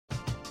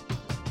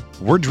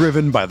We're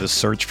driven by the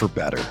search for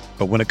better.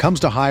 But when it comes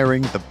to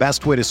hiring, the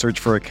best way to search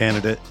for a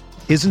candidate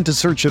isn't to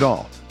search at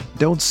all.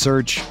 Don't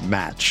search,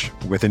 match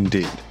with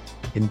Indeed.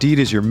 Indeed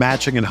is your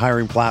matching and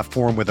hiring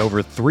platform with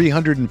over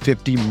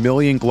 350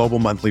 million global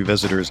monthly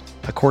visitors,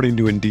 according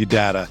to Indeed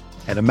data,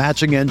 and a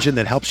matching engine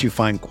that helps you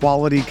find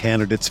quality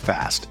candidates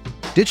fast.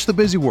 Ditch the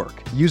busy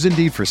work. Use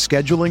Indeed for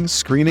scheduling,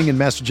 screening, and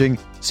messaging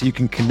so you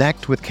can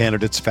connect with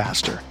candidates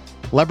faster.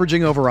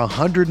 Leveraging over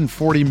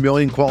 140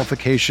 million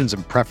qualifications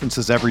and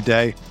preferences every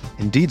day,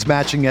 Indeed's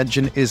matching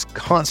engine is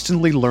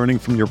constantly learning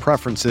from your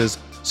preferences,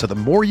 so the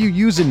more you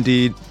use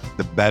Indeed,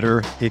 the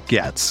better it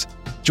gets.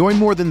 Join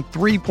more than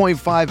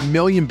 3.5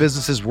 million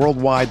businesses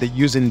worldwide that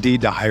use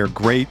Indeed to hire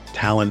great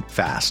talent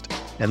fast.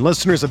 And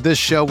listeners of this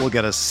show will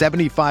get a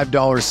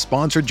 $75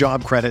 sponsored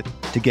job credit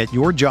to get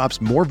your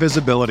jobs more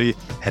visibility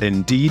at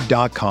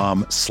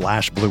Indeed.com/Blue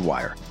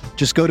Wire.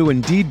 Just go to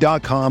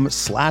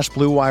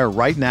Indeed.com/Blue Wire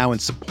right now and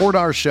support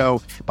our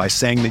show by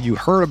saying that you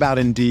heard about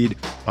Indeed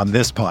on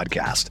this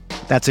podcast.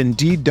 That's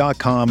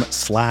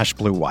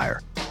Indeed.com/Blue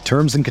Wire.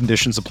 Terms and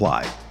conditions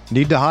apply.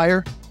 Need to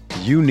hire?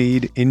 You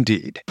need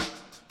Indeed.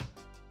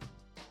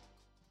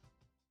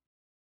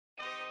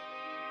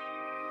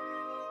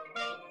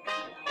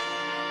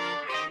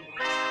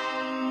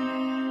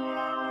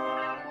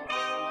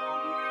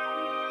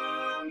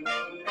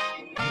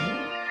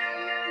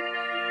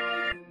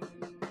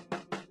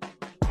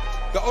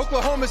 The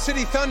Oklahoma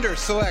City Thunder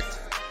select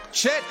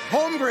Chet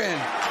Holmgren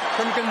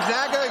from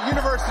Gonzaga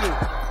University.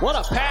 What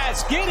a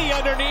pass. Giddy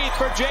underneath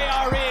for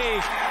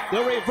JRE.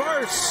 The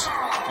reverse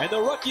and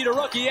the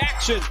rookie-to-rookie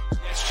action.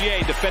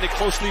 SGA defended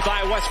closely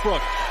by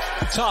Westbrook.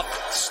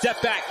 Tough. Step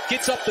back.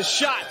 Gets up the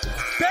shot.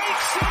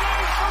 Bakes it in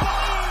for the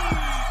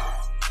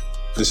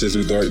lead. This is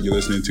Udart. You're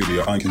listening to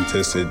the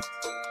Uncontested.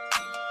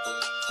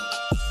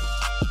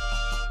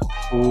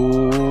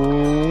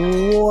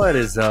 What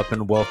is up,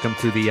 and welcome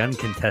to the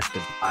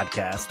Uncontested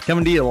Podcast.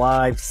 Coming to you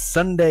live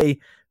Sunday,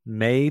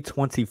 May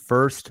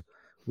 21st.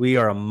 We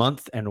are a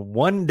month and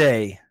 1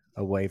 day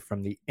away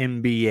from the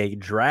NBA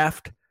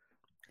draft.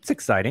 It's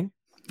exciting.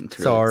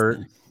 It's our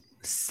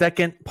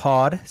second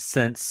pod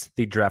since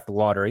the draft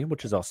lottery,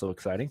 which is also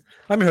exciting.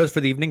 I'm your host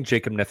for the evening,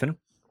 Jacob Niffen.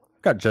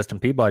 Got Justin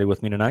Peabody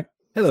with me tonight.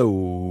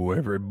 Hello,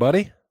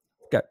 everybody.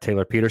 Got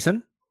Taylor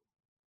Peterson.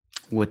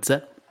 What's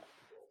up?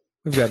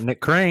 We've got Nick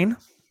Crane.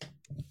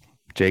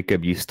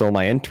 Jacob, you stole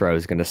my intro. I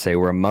was going to say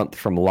we're a month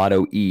from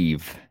Lotto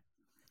Eve.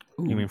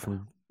 Ooh. You mean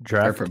from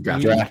draft? From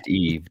Draft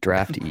Eve.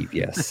 Draft Eve,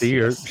 yes. See,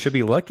 you should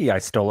be lucky I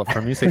stole it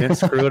from you so you didn't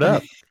screw it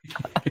up.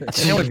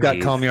 You know we've got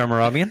Kamiar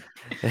Moravian.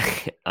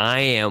 I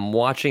am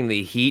watching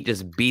the Heat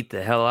just beat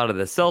the hell out of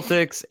the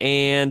Celtics.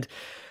 And,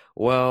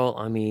 well,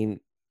 I mean,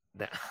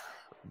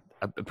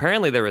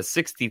 apparently there was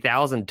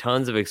 60,000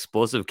 tons of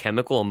explosive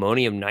chemical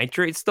ammonium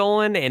nitrate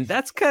stolen, and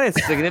that's kind of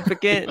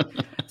significant.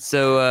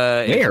 So,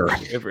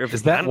 if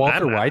is that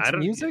Walter White's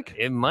music?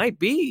 It might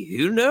be.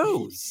 Who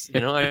knows?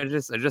 You know, I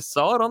just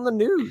saw it on the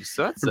news.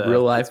 So that's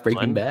real life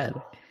Breaking Bad.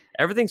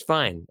 Everything's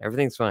fine.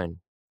 Everything's fine.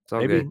 It's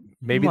all good.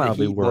 Maybe the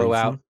Heat blow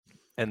out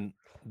and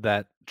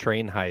that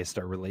train heist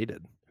are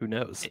related. Who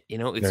knows? You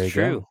know, it's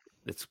true.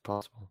 It's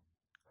possible.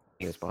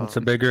 What's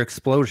a bigger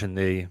explosion,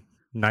 the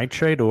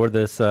nitrate or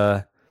this?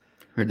 Or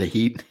the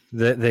Heat?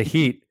 The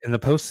Heat in the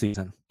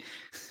postseason.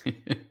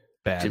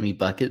 Bad. Jimmy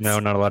Buckets? No,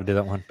 not allowed to do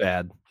that one.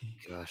 Bad.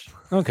 Gosh.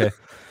 Okay.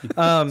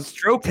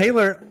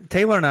 Taylor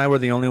and I were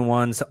the only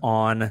ones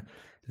on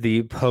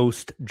the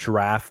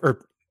post-draft.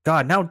 Or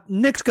God, now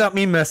Nick's got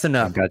me messing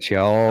up. I got you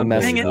all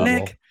messed up. Dang it,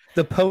 Nick.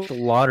 The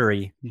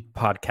post-lottery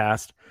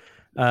podcast.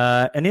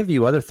 Any of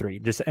you other three,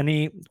 just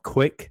any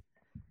quick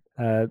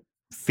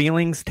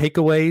feelings,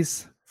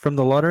 takeaways from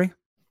the lottery?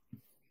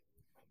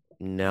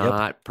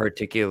 Not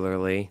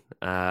particularly.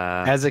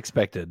 As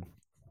expected.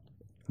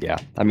 Yeah.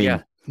 I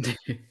mean,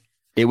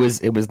 it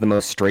was the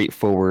most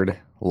straightforward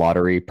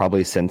lottery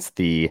probably since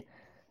the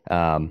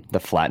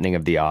flattening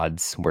of the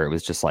odds, where it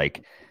was just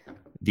like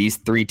these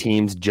three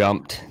teams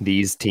jumped,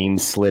 these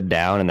teams slid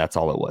down, and that's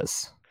all it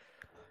was.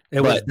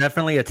 It was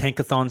definitely a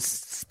tankathon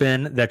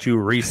spin that you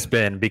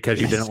respin because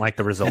you didn't like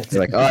the results.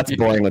 You're like, oh, that's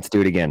boring. Let's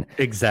do it again.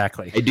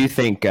 Exactly. I do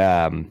think,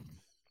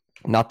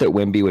 not that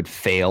Wemby would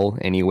fail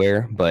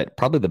anywhere, but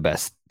probably the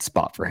best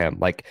spot for him.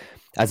 Like,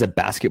 as a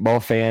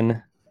basketball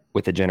fan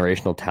with a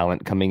generational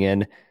talent coming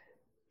in,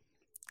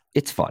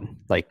 it's fun.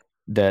 Like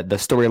the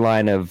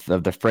storyline of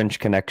the French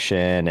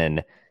Connection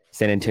and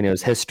San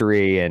Antonio's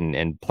history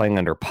and playing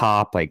under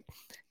Pop, like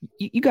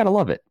you gotta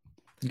love it.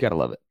 You gotta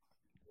love it.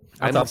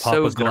 I thought Pop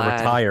was going to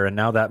retire, and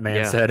now that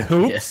man said,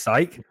 "Oops,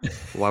 psych."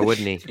 Why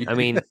wouldn't he? I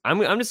mean,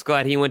 I'm just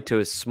glad he went to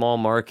a small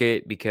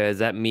market, because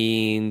that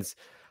means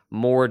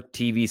more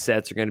TV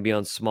sets are going to be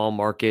on small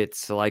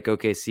markets like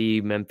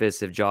OKC,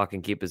 Memphis, if Ja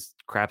can keep his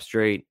crap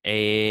straight,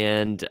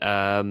 and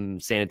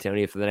San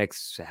Antonio for the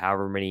next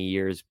however many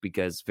years,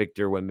 because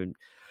Victor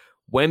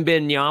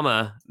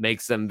Wembanyama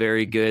makes them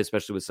very good,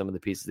 especially with some of the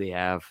pieces they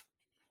have.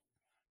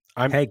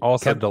 I'm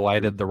also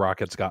delighted the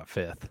Rockets got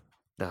fifth.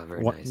 Oh,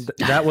 very nice.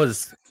 That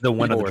was the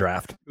win of the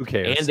draft. Who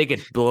cares? And they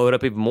could blow it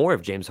up even more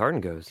if James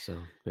Harden goes.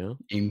 So,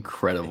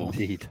 Incredible.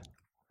 Indeed.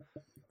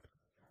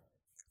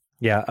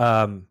 Yeah,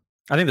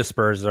 I think the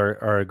Spurs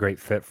are a great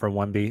fit for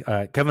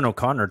Wemby. Kevin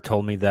O'Connor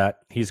told me that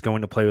he's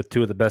going to play with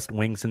two of the best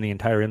wings in the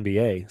entire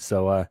NBA.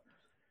 So,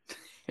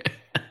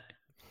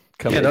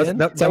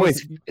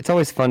 it's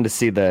always fun to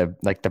see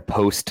the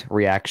post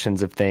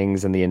reactions of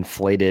things and the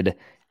inflated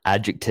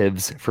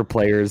adjectives for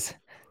players.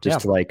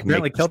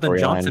 Apparently Keldon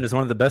Johnson is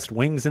one of the best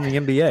wings in the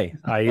NBA.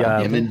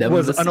 I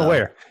was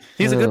unaware.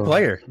 He's a good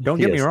player. Don't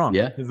get me wrong.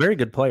 Yeah, he's a very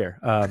good player.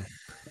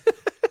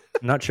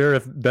 Not sure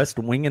if best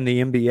wing in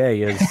the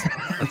NBA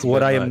is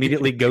what I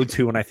immediately go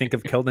to when I think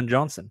of Keldon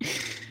Johnson.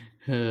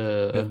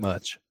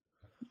 Much.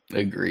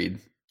 Agreed.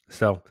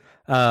 So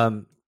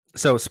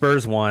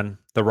Spurs won.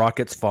 The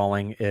Rockets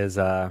falling is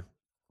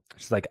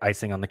just like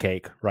icing on the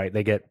cake, right?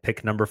 They get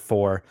pick number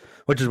 4,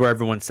 which is where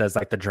everyone says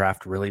like the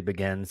draft really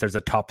begins. There's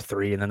a top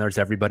 3, and then there's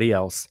everybody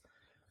else.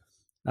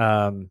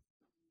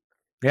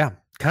 Yeah,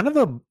 kind of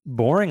a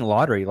boring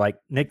lottery. Like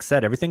Nick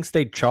said, everything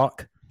stayed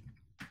chalk.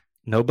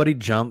 Nobody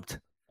jumped.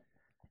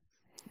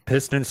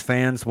 Pistons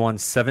fans won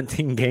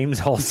 17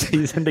 games all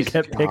season to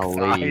get pick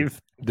 5.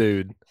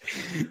 Dude,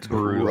 it's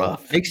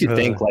rough. Makes you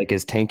think, like,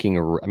 is tanking?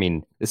 I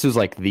mean, this was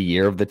like the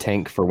year of the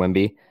tank for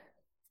Wemby,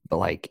 but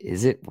like,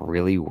 is it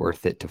really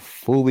worth it to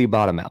fully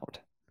bottom out?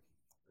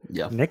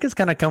 Yeah, Nick has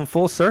kind of come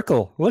full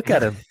circle. Look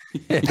at him.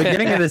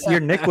 Beginning of this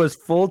year, Nick was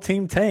full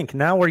team tank.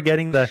 Now we're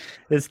getting the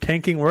is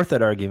tanking worth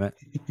it argument.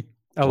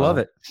 I love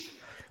it.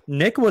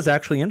 Nick was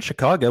actually in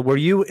Chicago. Were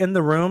you in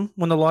the room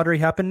when the lottery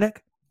happened,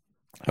 Nick?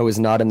 I was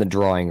not in the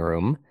drawing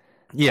room.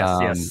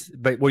 Yes.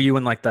 But were you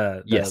in like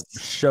the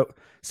show?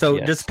 So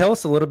just tell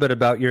us a little bit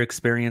about your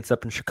experience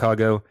up in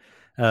Chicago,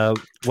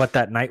 what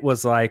that night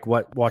was like,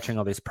 what watching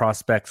all these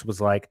prospects was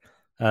like.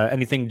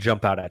 Anything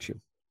jump out at you?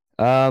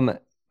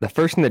 The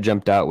first thing that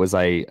jumped out was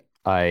I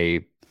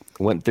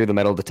went through the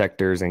metal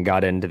detectors and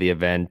got into the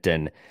event,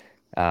 and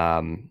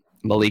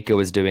Malika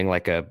was doing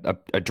like a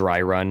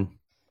dry run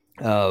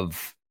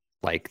of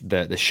like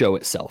the show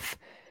itself.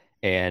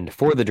 And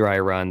for the dry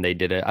run, they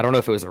did I don't know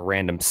if it was a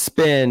random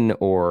spin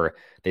or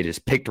they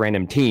just picked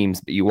random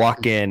teams, but you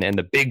walk in and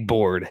the big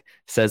board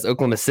says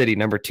Oklahoma City,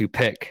 number 2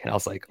 pick. And I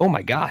was like, oh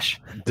my gosh,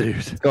 dude,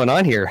 what's going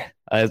on here?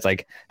 I was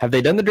like, have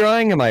they done the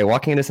drawing? Am I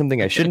walking into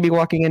something I shouldn't be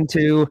walking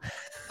into?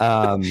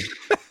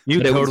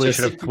 You totally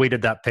should have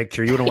tweeted that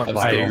picture. You would have went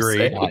viral. I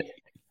agree.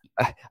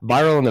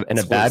 Viral in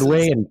a bad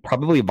way, and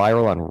probably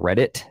viral on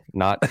Reddit,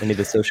 not any of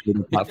the social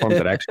media platforms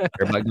that I actually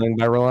care about going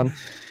viral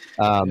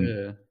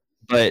on.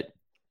 But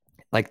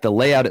like the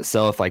layout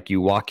itself, like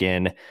you walk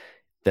in,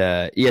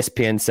 the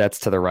ESPN sets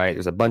to the right.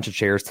 There's a bunch of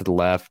chairs to the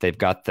left. They've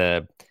got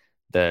the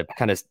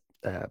kind of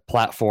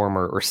platform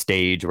or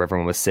stage where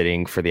everyone was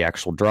sitting for the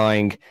actual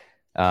drawing.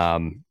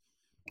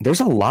 There's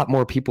a lot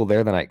more people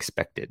there than I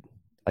expected.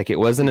 Like it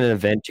wasn't an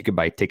event you could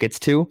buy tickets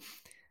to,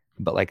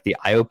 but like the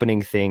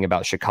eye-opening thing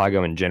about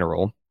Chicago in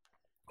general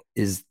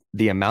is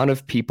the amount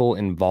of people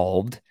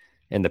involved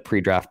in the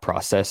pre-draft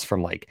process,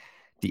 from like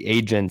the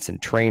agents and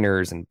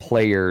trainers and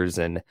players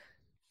and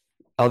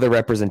other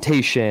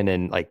representation,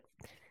 and like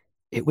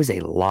it was a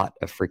lot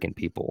of freaking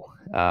people.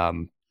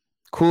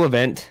 Cool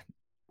event.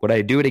 Would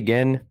I do it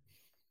again?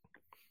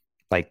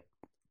 Like,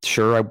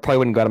 sure, I probably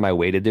wouldn't go out of my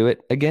way to do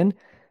it again.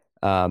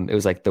 It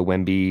was like the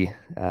Wemby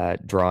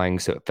drawing,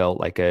 so it felt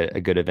like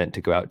a good event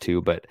to go out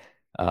to. But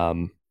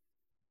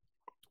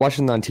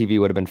watching it on TV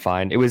would have been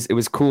fine. It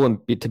was cool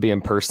to be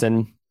in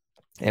person.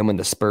 And when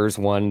the Spurs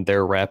won,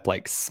 their rep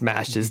like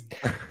smashed his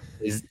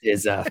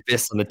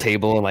fist on the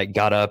table and like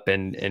got up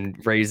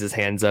and raised his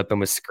hands up and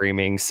was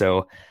screaming.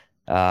 So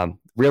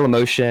real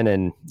emotion,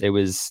 and it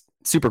was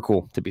super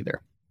cool to be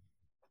there.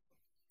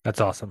 That's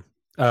awesome.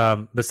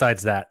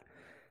 Besides that,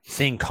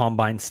 seeing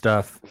combine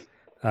stuff,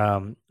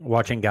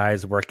 watching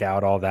guys work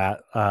out, all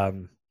that,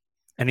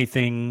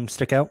 anything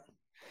stick out?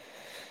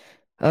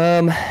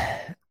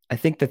 I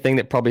think the thing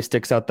that probably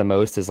sticks out the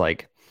most is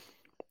like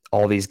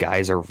all these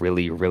guys are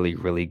really, really,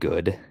 really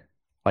good.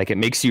 Like it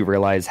makes you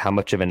realize how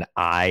much of an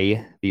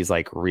eye these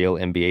like real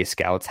NBA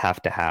scouts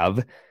have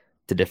to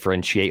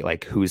differentiate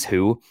like who's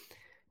who,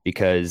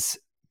 because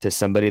to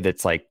somebody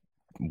that's like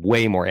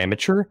way more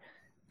amateur,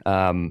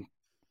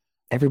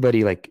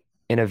 everybody like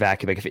in a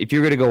vacuum, like if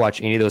you're going to go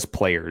watch any of those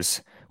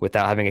players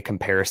without having a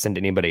comparison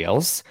to anybody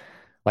else,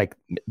 like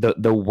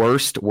the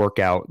worst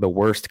workout, the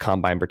worst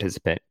combine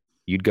participant,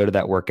 you'd go to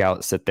that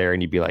workout, sit there,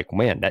 and you'd be like,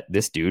 man,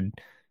 this dude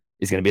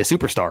is going to be a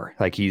superstar.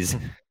 Like he's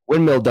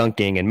windmill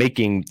dunking and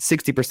making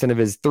 60% of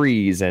his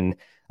threes. And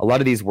a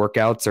lot of these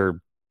workouts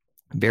are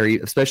very,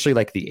 especially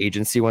like the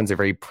agency ones, are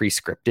very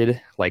pre-scripted.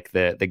 Like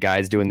the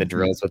guys doing the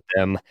drills with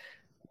them,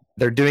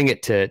 they're doing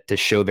it to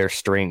show their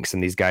strengths.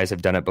 And these guys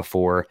have done it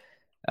before.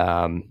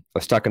 I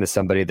was talking to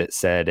somebody that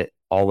said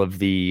all of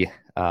the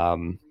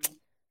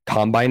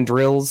combine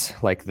drills,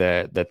 like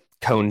the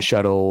cone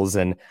shuttles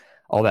and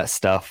all that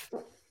stuff,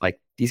 like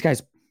these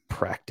guys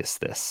practice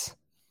this.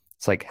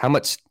 It's like, how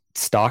much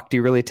stock do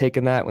you really take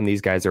in that when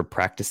these guys are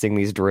practicing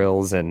these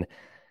drills? And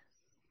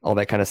all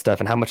that kind of stuff,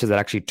 and how much does that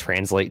actually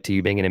translate to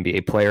you being an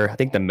NBA player? I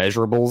think the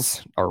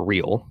measurables are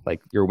real,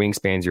 like your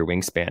wingspan's your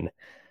wingspan.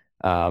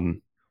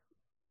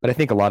 But I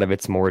think a lot of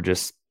it's more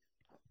just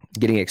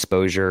getting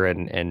exposure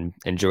and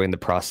enjoying the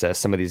process.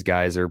 Some of these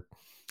guys are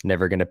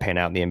never going to pan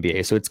out in the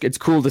NBA, so it's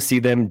cool to see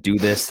them do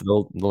this.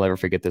 They'll never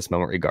forget this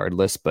moment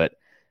regardless, but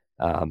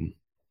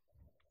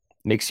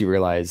makes you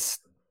realize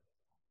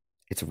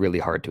it's really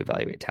hard to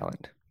evaluate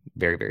talent.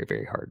 Very, very,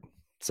 very hard.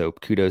 So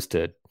kudos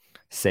to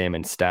Sam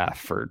and staff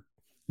for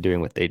doing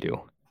what they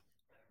do.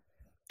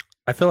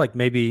 I feel like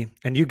maybe,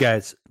 and you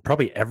guys,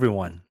 probably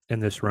everyone in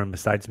this room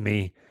besides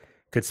me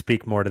could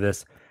speak more to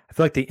this. I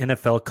feel like the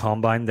NFL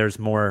Combine, there's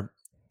more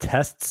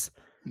tests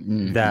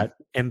that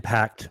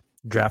impact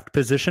draft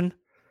position.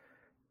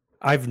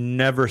 I've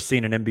never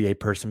seen an NBA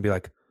person be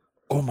like,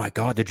 oh my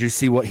God, did you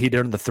see what he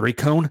did on the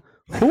 3-cone?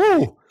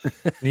 Whoo!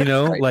 You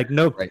know, Right. like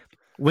no Right.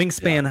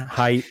 wingspan,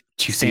 height,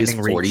 Did you see his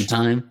standing 40 reach.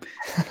 time?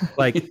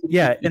 Like,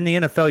 yeah, in the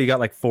NFL, you got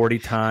like 40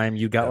 time,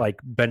 you got like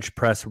bench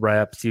press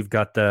reps, you've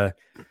got the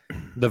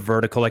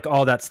vertical, like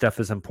all that stuff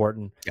is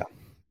important. Yeah.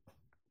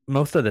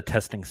 Most of the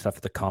testing stuff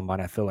at the combine,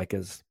 I feel like,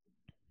 is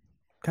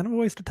kind of a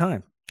waste of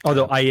time.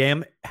 Although I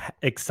am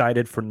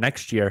excited for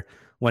next year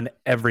when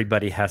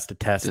everybody has to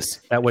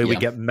test. That way we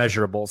get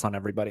measurables on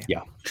everybody.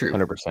 Yeah, True.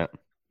 100%.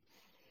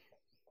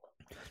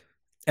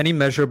 Any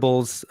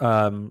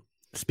measurables,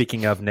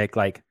 speaking of, Nick,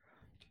 like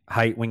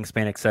height,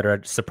 wingspan,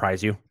 etc.,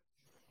 surprise you?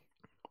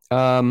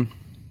 Thompson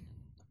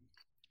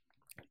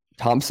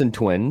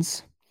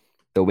twins,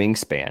 the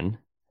wingspan,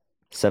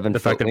 7 The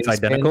foot fact that it's wingspan.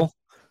 identical?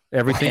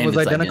 Everything And was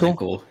it's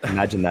identical?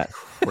 Imagine that.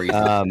 Crazy.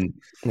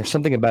 There's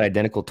something about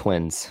identical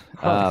twins.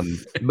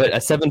 But a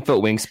 7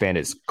 foot wingspan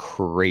is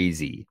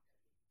crazy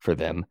for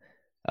them.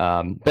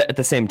 But at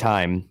the same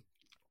time,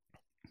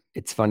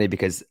 it's funny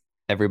because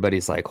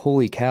everybody's like,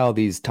 holy cow,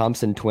 these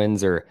Thompson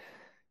twins are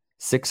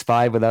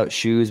 6'5" without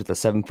shoes with a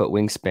 7 foot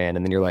wingspan.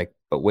 And then you're like,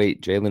 but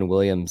wait, Jalen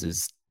Williams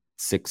is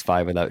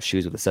 6'5" without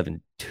shoes with a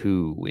 7'2"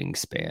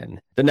 wingspan.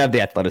 Doesn't have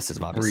the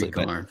athleticism, obviously. Greek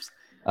But arms.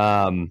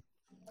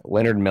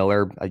 Leonard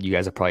Miller, you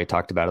guys have probably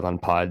talked about it on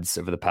pods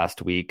over the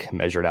past week,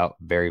 measured out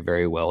very,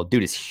 very well.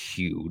 Dude is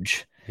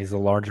huge. He's a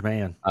large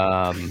man.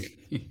 I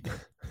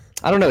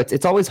don't know.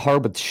 It's always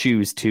hard with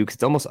shoes too, because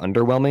it's almost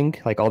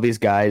underwhelming. Like all these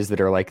guys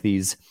that are like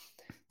these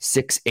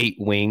 6'8"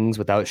 wings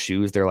without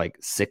shoes, they're like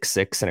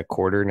 6'6" and a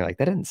quarter, and you're like,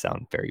 that doesn't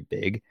sound very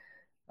big.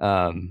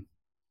 Zach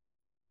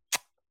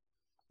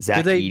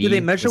Do they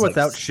Edey measure is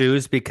without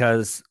shoes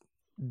because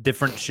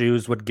different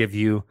shoes would give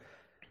you,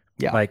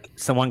 like,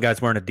 so one guy's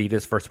wearing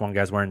Adidas versus one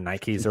guy's wearing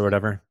Nikes or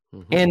whatever?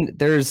 And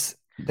there's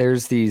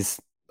these,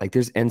 like,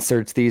 there's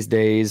inserts these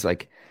days,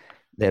 like,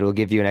 that'll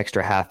give you an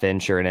extra half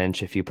inch or an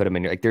inch if you put them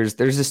in. Like, there's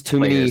just too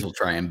Players many. will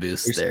try and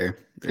boost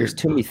There's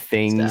too many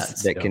things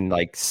stats, that can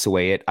like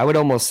sway it. I would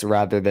almost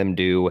rather them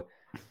do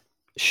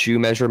shoe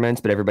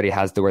measurements, but everybody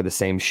has to wear the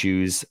same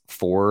shoes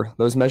for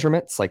those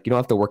measurements. Like, you don't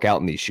have to work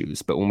out in these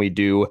shoes, but when we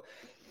do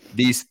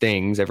these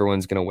things,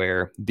 everyone's going to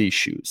wear these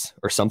shoes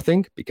or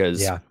something,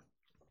 because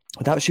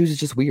without shoes, it's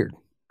just weird.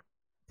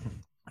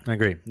 I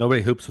agree.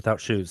 Nobody hoops without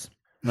shoes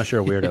unless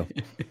you're a weirdo.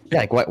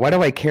 Yeah, like why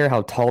do I care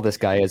how tall this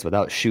guy is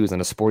without shoes? In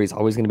a sport, he's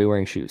always going to be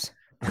wearing shoes.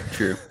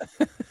 True.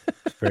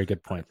 Very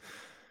good point.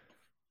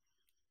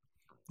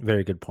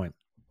 Very good point.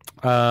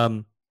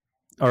 All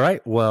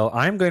right. Well,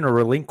 I'm going to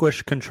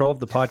relinquish control of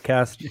the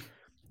podcast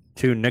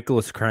to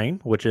Nicholas Crane,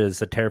 which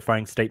is a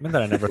terrifying statement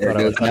that I never thought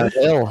I would say.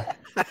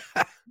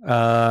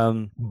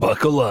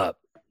 Buckle up.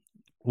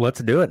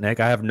 Let's do it, Nick.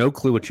 I have no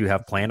clue what you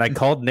have planned. I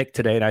called Nick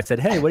today and I said,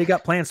 hey, what do you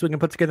got planned so we can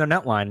put together an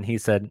outline? And he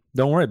said,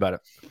 don't worry about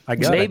it. I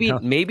got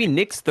it. Maybe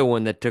Nick's the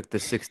one that took the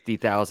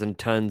 60,000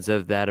 tons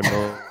of that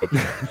ammonia.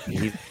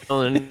 He's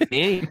doing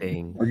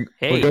anything.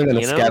 We're going on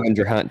a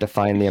scavenger hunt to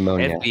find the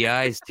ammonia.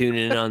 FBI's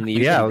tuning in on the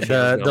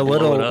the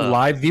little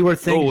live viewer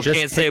thing. Oh,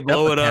 can't say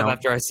blow it up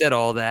after I said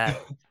all that.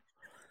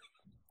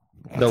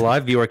 The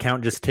live viewer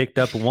count just ticked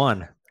up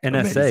 1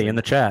 NSA in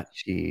the chat.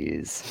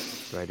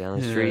 Jeez, right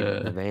down the street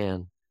in the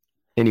van.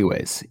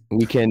 Anyways,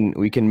 we can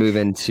move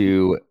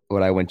into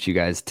what I want you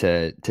guys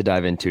to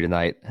dive into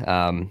tonight.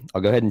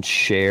 I'll go ahead and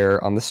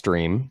share on the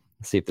stream.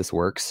 See if this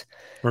works.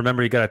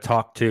 Remember, you got to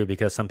talk too,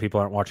 because some people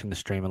aren't watching the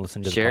stream and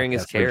listening to sharing the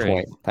is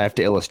caring. I have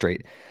to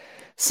illustrate.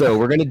 So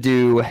we're gonna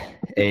do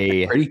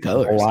a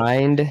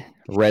blind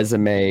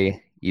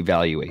resume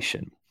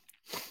evaluation.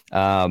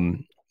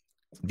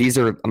 These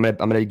are I'm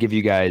gonna give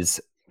you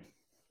guys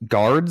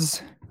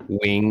guards,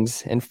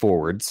 wings, and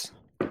forwards.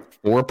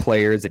 4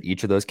 players at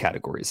each of those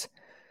categories.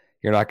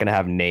 You're not going to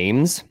have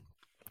names.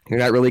 You're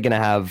not really going to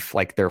have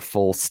like their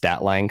full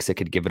stat line, because it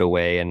could give it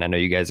away. And I know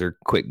you guys are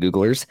quick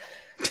Googlers.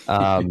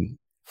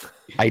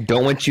 I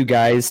don't want you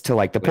guys to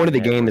like, the point of the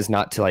game is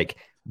not to like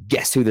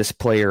guess who this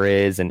player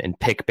is and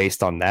pick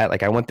based on that.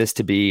 Like, I want this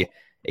to be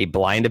a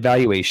blind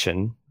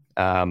evaluation.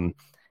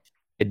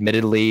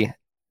 Admittedly,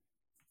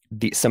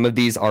 some of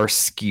these are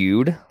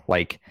skewed,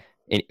 like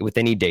with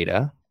any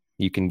data.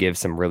 You can give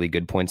some really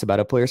good points about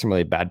a player, some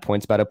really bad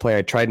points about a player.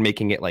 I tried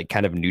making it like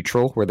kind of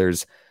neutral, where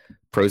there's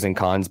pros and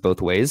cons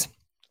both ways.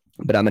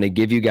 but I'm going to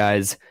give you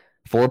guys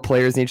 4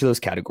 players in each of those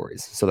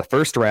categories. So the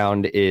first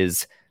round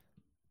is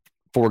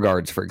 4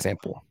 guards, for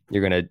example.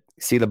 You're going to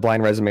see the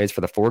blind resumes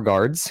for the 4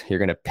 guards. You're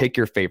going to pick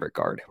your favorite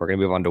guard. We're going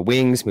to move on to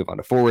wings, move on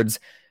to forwards.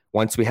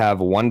 Once we have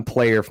 1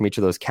 player from each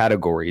of those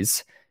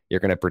categories, you're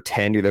going to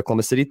pretend you're the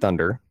Oklahoma City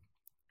Thunder.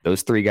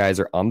 Those 3 guys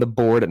are on the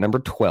board at number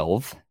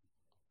 12,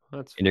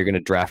 and you're going to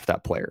draft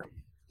that player.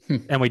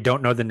 And we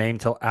don't know the name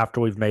till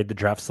after we've made the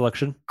draft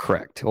selection?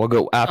 Correct. We'll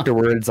go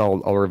afterwards. I'll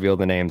reveal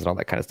the names and all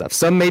that kind of stuff.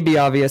 Some may be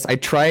obvious. I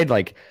tried,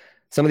 like,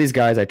 some of these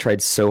guys, I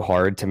tried so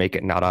hard to make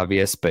it not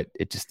obvious, but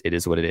it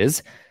is what it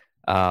is.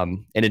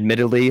 And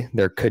admittedly,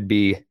 there could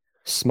be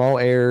small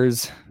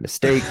errors,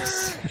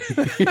 mistakes.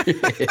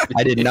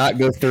 I did not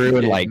go through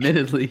and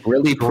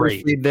really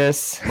proofread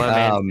this. My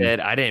man said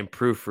I didn't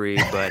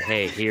proofread, but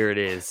hey, here it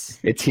is.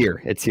 It's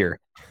here.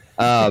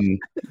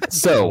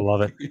 So I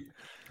love it.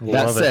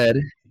 That said,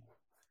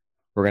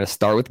 we're going to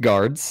start with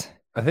guards.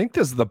 I think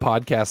this is the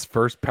podcast's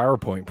first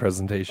PowerPoint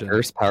presentation.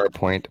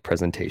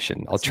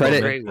 I'll try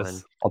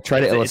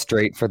to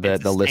illustrate for the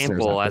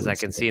listeners. Sample, as I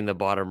can see in the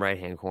bottom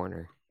right-hand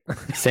corner.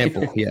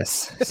 Sample,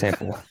 yes,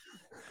 sample.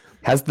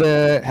 Has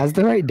the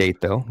right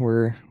date though.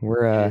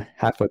 We're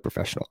halfway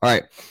professional. All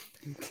right.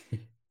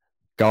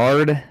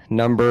 Guard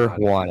number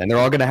 1, and they're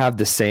all going to have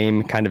the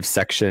same kind of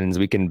sections.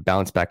 We can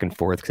bounce back and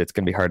forth because it's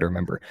going to be hard to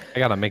remember. I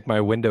got to make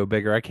my window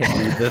bigger. I can't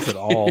read this at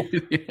all.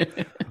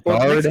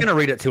 Well, Nick's going to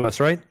read it to us,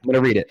 right? I'm going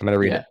to read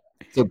it.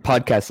 So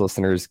podcast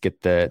listeners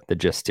get the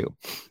gist too.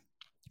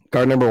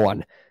 Guard number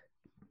 1,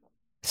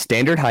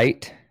 standard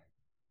height,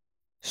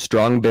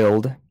 strong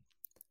build,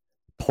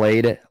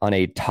 played on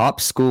a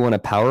top school in a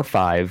Power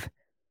 5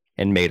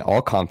 and made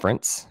all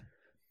conference,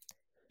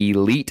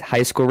 elite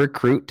high school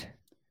recruit.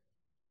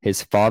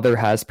 His father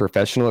has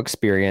professional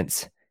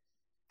experience,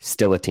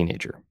 still a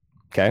teenager.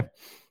 Okay.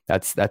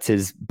 That's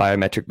his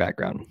biometric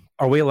background.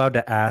 Are we allowed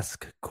to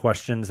ask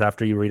questions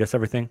after you read us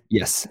everything?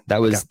 Yes.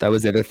 That was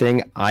the other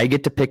thing. I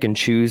get to pick and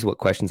choose what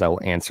questions I will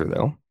answer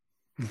though.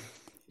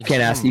 You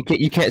can't ask,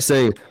 you can't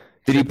say,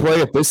 did he play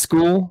at this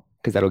school?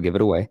 Because that'll give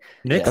it away.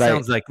 Nick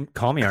sounds like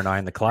Kami and I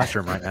in the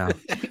classroom right now.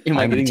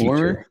 I'm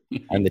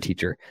the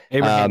teacher.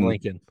 Abraham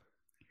Lincoln.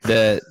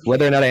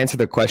 Whether or not I answer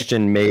the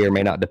question may or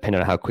may not depend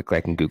on how quickly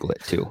I can Google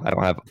it too. I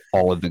don't have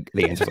all of the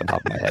answers on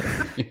top of my head.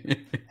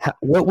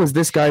 What was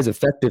this guy's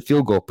effective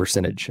field goal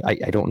percentage? I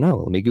don't know.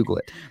 Let me Google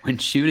it. When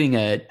shooting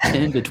at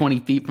 10 to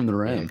 20 feet from the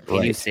rim.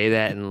 Can you say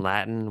that in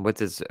Latin? What's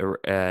his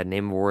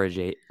name of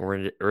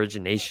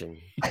origination?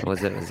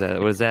 Is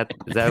that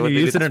Can you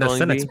use it in a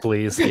sentence,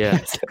 please? Yeah.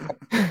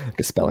 Like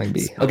a spelling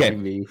bee.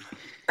 Okay.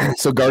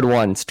 So guard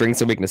 1, strengths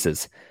and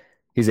weaknesses.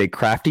 He's a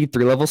crafty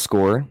 3-level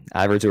scorer,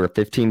 averaged over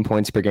 15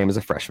 points per game as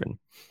a freshman.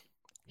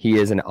 He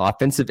is an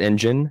offensive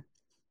engine,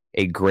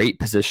 a great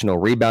positional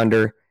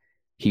rebounder.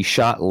 He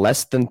shot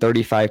less than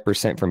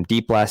 35% from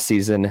deep last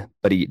season,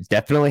 but he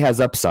definitely has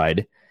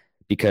upside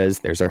because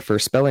there's our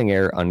first spelling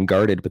error,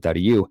 unguarded without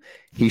a U.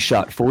 He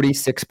shot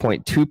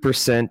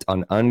 46.2%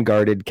 on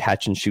unguarded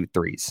catch and shoot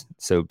threes.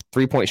 So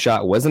 3-point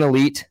shot wasn't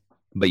elite,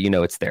 but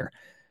it's there.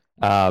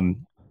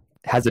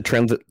 Has a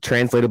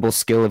translatable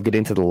skill of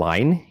getting to the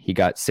line. He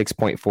got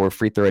 6.4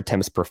 free throw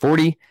attempts per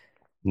 40.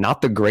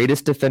 Not the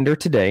greatest defender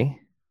today.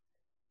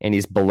 And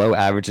he's below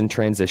average in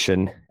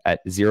transition at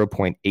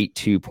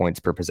 0.82 points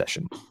per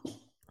possession.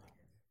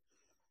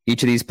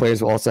 Each of these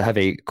players will also have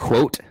a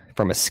quote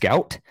from a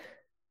scout.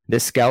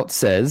 This scout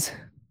says,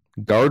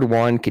 guard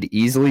 1 could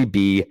easily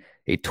be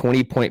a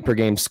 20-point per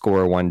game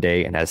scorer one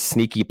day and has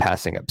sneaky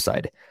passing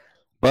upside.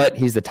 But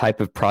he's the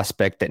type of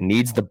prospect that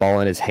needs the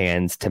ball in his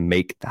hands to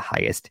make the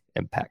highest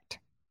impact.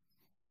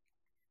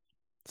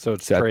 So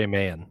it's Trey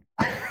Mann.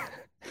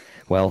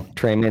 Well,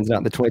 Trey Mann's not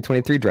in the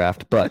 2023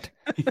 draft, but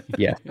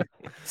yeah,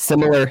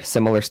 similar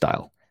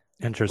style.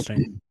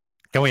 Interesting.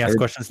 Can we ask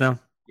questions now?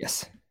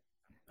 Yes.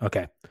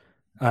 Okay.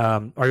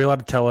 Are you allowed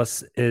to tell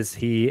us, is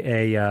he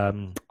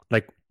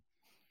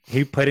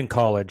he played in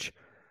college.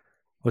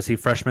 Was he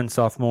freshman,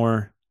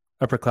 sophomore,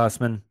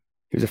 upperclassman?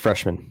 He was a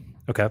freshman.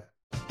 Okay.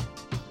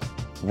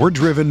 We're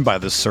driven by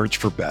the search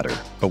for better.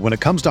 But when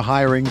it comes to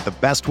hiring, the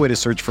best way to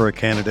search for a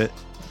candidate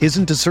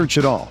isn't to search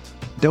at all.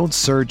 Don't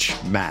search,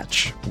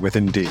 match with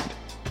Indeed.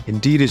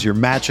 Indeed is your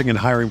matching and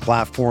hiring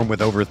platform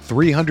with over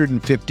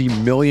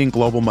 350 million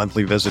global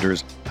monthly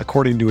visitors,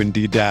 according to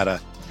Indeed data,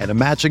 and a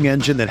matching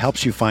engine that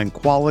helps you find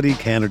quality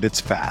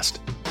candidates fast.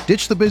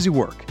 Ditch the busy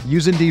work.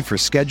 Use Indeed for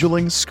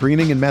scheduling,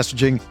 screening, and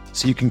messaging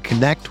so you can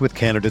connect with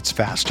candidates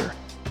faster.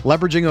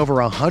 Leveraging over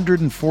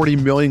 140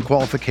 million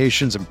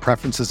qualifications and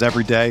preferences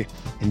every day,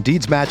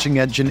 Indeed's matching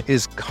engine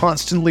is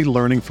constantly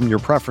learning from your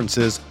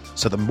preferences,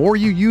 so the more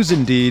you use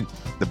Indeed,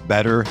 the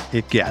better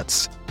it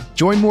gets.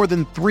 Join more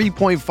than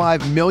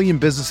 3.5 million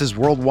businesses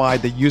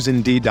worldwide that use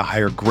Indeed to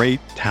hire great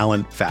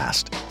talent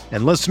fast.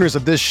 And listeners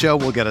of this show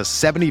will get a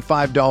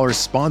 $75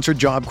 sponsored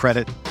job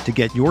credit to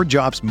get your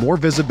jobs more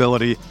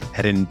visibility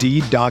at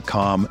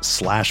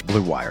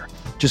Indeed.com/Blue Wire.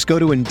 Just go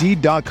to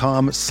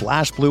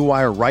Indeed.com/Blue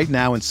Wire right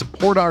now and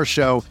support our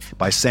show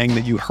by saying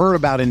that you heard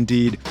about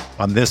Indeed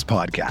on this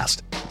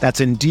podcast. That's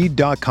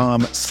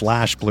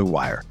Indeed.com/Blue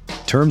Wire.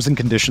 Terms and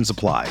conditions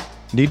apply.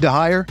 Need to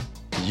hire?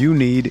 You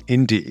need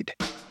Indeed.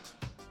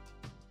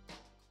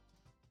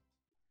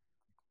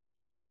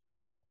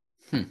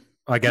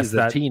 I guess He's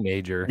a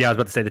teenager. Yeah, I was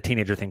about to say the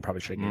teenager thing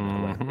probably should have given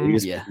it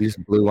away. You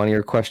just blew one of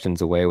your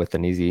questions away with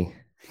an easy.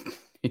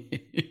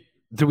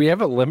 Do we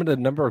have a limited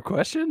number of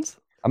questions?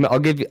 I'll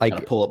give you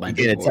pull up my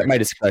again, it's at my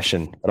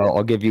discretion, but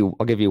I'll give you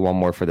one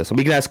more for this one.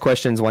 We can ask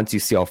questions once you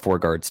see all 4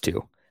 guards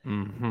too.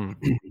 Mm-hmm.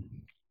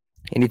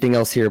 Anything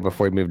else here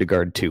before we move to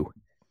guard 2?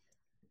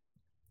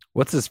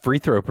 What's his free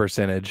throw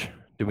percentage?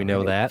 Do we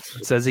know that?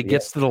 It says he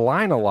gets to the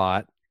line a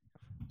lot.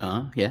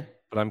 Yeah.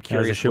 But I'm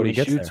curious what he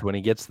shoots when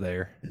he gets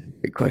there.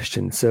 Good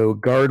question. So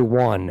guard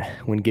 1,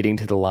 when getting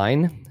to the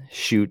line,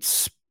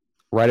 shoots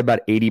right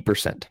about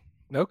 80%.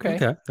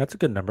 Okay. That's a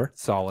good number.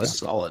 Solid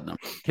number.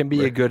 Can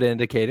be a good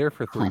indicator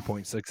for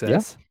 3-point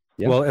success.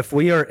 Yeah. Well, if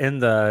we are in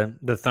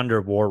the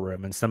Thunder war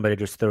room and somebody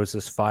just throws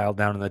this file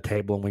down on the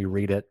table and we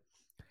read it,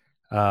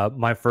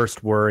 my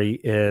first worry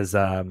is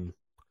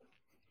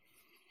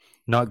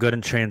not good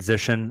in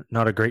transition,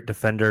 not a great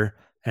defender,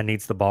 and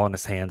needs the ball in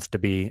his hands to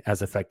be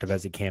as effective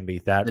as he can be.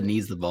 That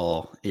needs the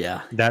ball.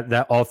 Yeah.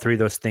 That all 3 of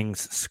those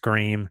things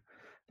scream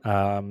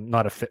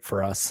not a fit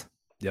for us.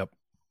 Yep.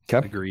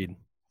 Okay. Agreed.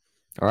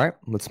 All right.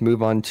 Let's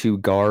move on to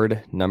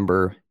guard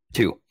number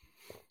 2. All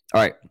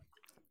right.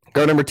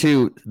 Guard number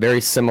 2,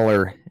 very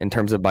similar in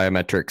terms of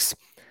biometrics.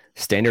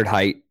 Standard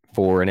height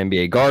for an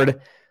NBA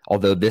guard,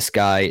 although this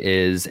guy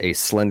is a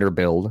slender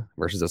build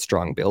versus a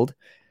strong build.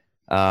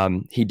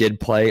 He did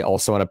play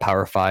also on a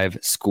Power 5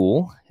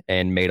 school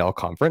and made all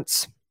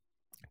conference.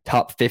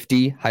 Top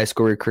 50 high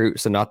school recruit,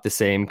 so not the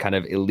same kind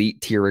of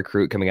elite tier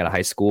recruit coming out of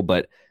high school,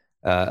 but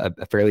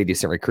a fairly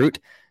decent recruit,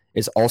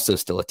 is also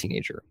still a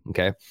teenager.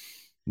 Okay.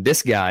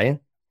 This guy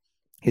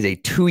is a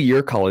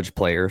 2-year college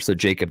player. So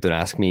Jacob, don't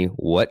ask me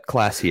what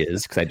class he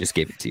is because I just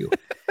gave it to you.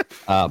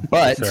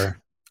 But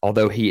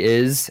although he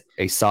is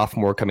a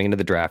sophomore coming into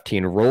the draft, he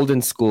enrolled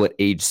in school at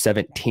age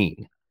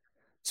 17.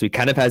 So he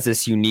kind of has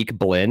this unique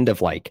blend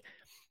of like,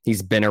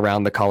 he's been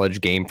around the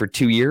college game for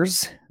 2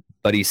 years,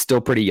 but he's still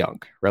pretty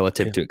young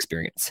relative to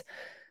experience.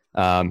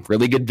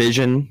 Really good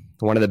vision,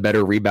 one of the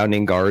better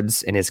rebounding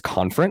guards in his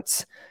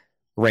conference,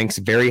 ranks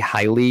very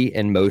highly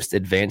in most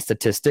advanced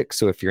statistics.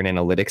 So if you're an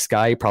analytics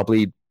guy,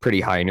 probably pretty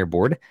high on your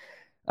board.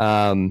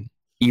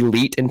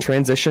 Elite in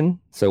transition,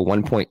 so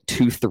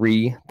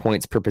 1.23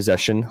 points per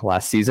possession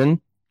last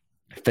season.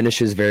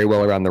 Finishes very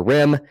well around the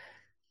rim.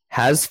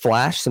 Has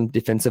flashed some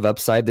defensive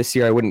upside this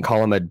year. I wouldn't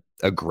call him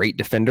a great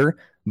defender,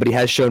 but he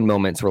has shown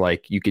moments where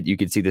like you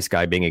could see this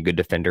guy being a good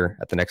defender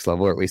at the next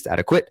level, or at least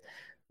adequate.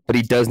 But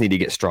he does need to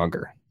get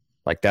stronger.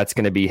 Like that's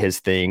going to be his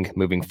thing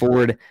moving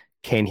forward.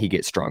 Can he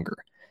get stronger?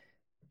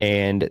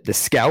 And the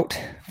scout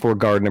for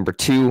guard number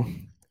 2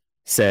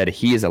 said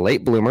he is a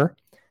late bloomer,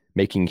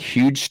 making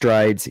huge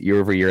strides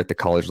year over year at the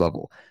college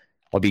level.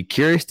 I'll be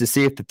curious to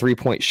see if the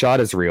 3-point shot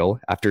is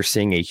real after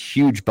seeing a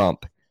huge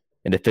bump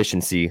in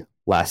efficiency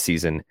last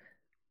season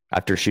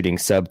after shooting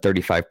sub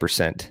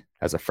 35%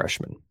 as a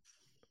freshman.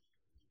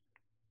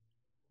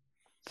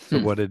 So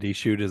what did he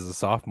shoot as a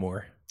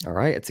sophomore? All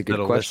right, it's a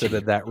good question.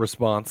 Elicited that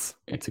response.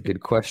 It's a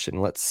good question.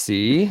 Let's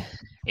see.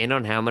 And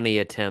on how many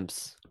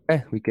attempts?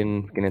 Okay, we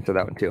can answer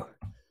that one too.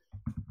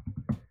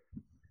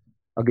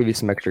 I'll give you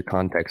some extra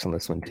context on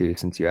this one too,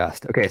 since you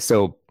asked. Okay,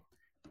 so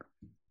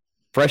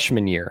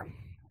freshman year,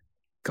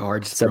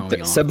 guards sub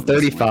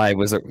 35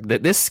 was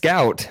this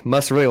scout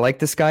must really like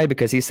this guy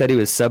because he said he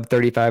was sub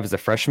 35 as a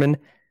freshman.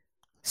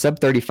 Sub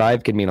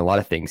 35 could mean a lot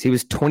of things. He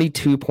was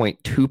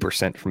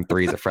 22.2% from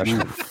 3 as a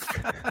freshman.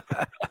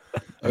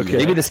 Okay,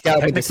 maybe the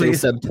scout would say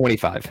sub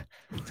 25.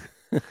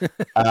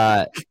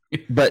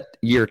 But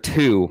year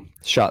 2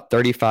 shot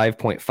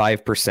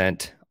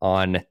 35.5%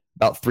 on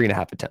about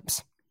 3.5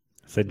 attempts.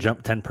 So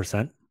jump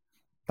 10%.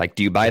 Like,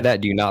 do you buy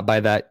that? Do you not buy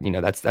that? You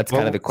know, that's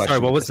kind of the question. Sorry,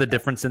 what was the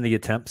difference in the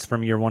attempts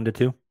from year 1 to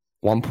 2?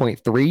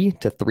 1.3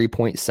 to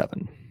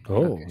 3.7. Oh,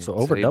 okay. So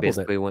over doubled it.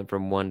 Basically went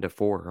from 1 to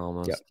 4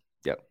 almost.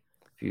 Yep.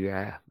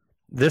 Yeah.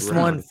 This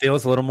one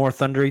feels a little more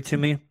thundery to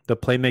me. The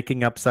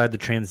playmaking upside, the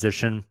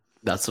transition.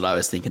 That's what I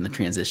was thinking. The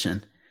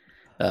transition.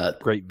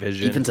 Great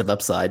vision. Defensive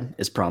upside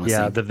is promising.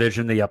 Yeah, the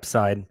vision, the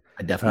upside.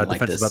 I definitely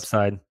like this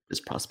upside. This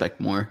prospect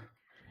more.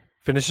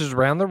 Finishes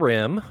around the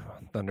rim.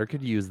 Thunder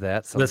could use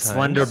that sometimes. The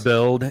slender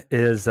build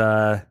is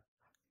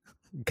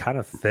kind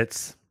of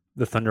fits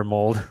the Thunder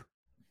mold.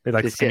 They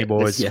like skinny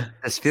boys.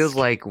 This feels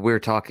like we're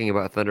talking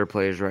about Thunder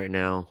players right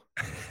now.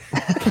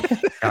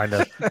 Kind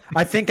of.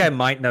 I think I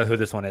might know who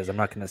this one is. I'm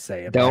not going to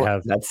say it.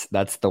 Don't.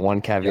 That's the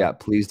one caveat. Yeah.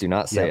 Please do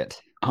not say it.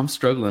 I'm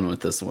struggling with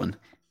this one.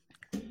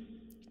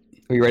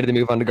 Are you ready to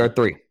move on to guard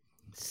 3?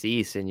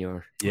 Si,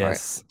 senor.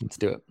 Yes. Right, let's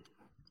do it.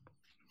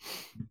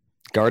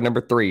 Guard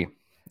number 3.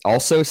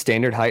 Also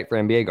standard height for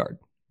NBA guard.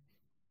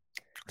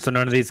 So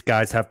none of these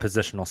guys have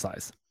positional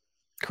size.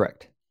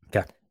 Correct.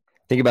 Okay.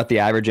 Think about the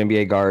average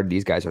NBA guard.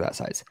 These guys are that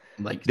size.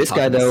 Like this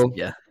guy, though,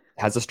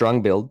 has a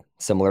strong build,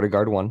 similar to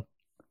guard 1.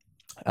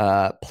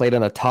 Played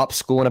on a top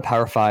school in a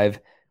Power 5,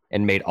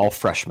 and made all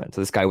freshmen.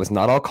 So this guy was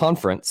not all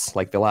conference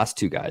like the last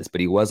two guys,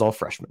 but he was all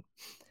freshman.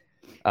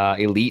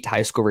 Elite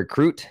high school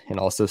recruit and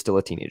also still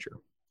a teenager.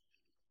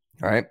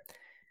 All right.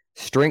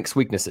 Strengths,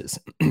 weaknesses.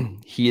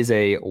 He is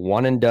a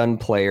one and done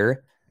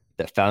player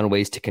that found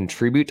ways to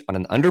contribute on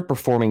an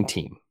underperforming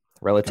team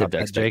relative to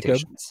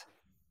expectations.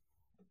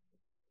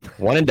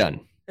 One and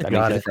done. That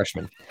means he's a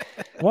freshman.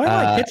 Why am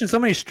I catching so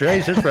many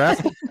strays just for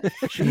asking?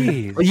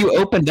 Jeez. Well, you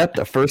opened up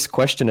the first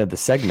question of the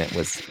segment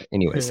was,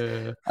 anyways,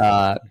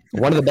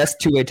 one of the best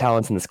two-way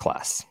talents in this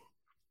class.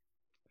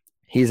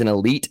 He's an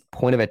elite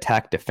point of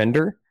attack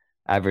defender,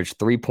 averaged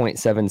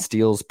 3.7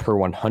 steals per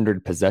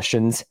 100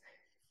 possessions.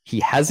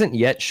 He hasn't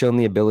yet shown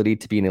the ability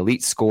to be an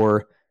elite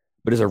scorer,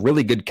 but is a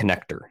really good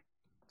connector.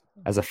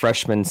 As a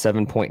freshman,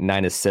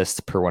 7.9 assists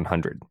per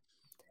 100.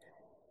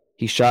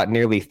 He shot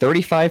nearly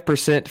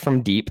 35%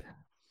 from deep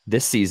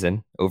this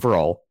season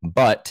overall,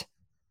 but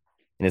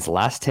in his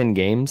last 10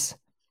 games,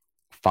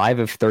 5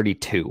 of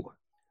 32,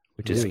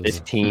 which is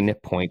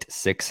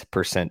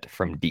 15.6%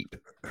 from deep.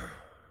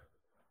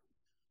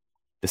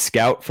 The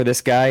scout for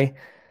this guy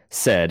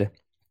said,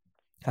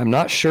 I'm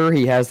not sure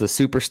he has the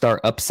superstar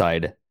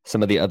upside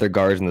some of the other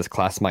guards in this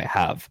class might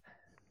have,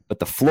 but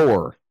the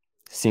floor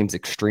seems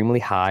extremely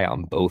high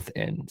on both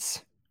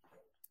ends.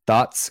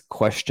 Thoughts,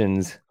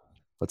 questions?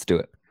 Let's do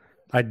it.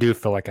 I do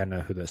feel like I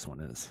know who this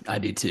one is. I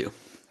do too.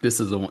 This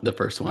is the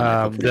first one.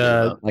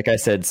 Like I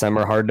said, some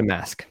are hard to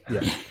mask.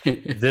 Yeah.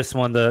 This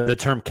one, the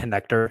term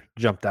connector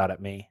jumped out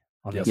at me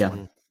on this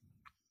one.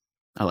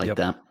 I like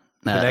that.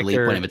 Connector, Elite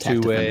point of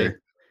attack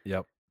defender.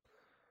 Yep.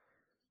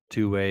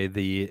 Two-way.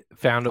 The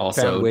found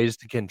ways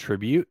to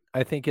contribute,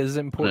 I think, is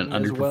important.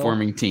 An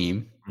underperforming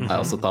team. I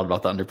also thought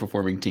about the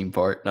underperforming team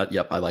part.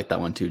 I like that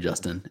one too,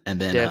 Justin. And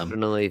then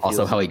definitely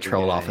also how he like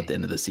trolled off at the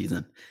end of the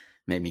season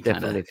made me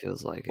definitely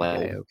feels like a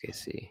guy.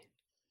 OKC.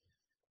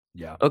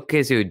 Yeah.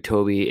 OKC would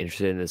totally be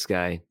interested in this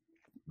guy.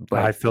 But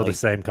I feel the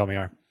same,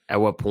 Comiar.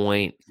 At what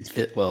point? He's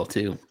fit well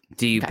too.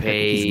 Do you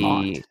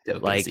pay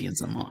like in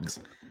some mocks?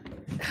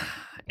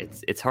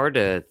 It's hard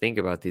to think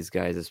about these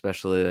guys,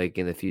 especially like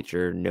in the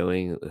future,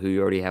 knowing who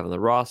you already have on the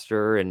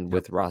roster and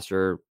with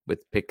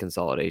pick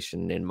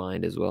consolidation in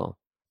mind as well.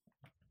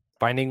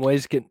 Finding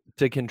ways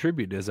to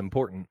contribute is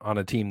important on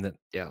a team that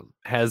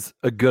has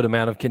a good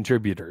amount of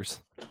contributors.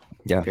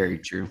 Yeah, very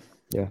true.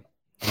 Yeah,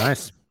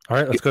 nice. All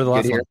right, let's go to the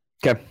last one.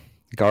 Okay,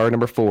 guard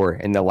number 4,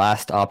 and the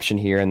last option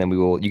here, and then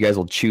you guys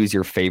will choose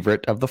your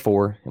favorite of the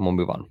 4, and we'll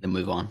move on.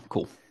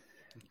 Cool.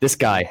 This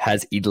guy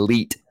has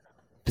elite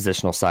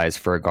positional size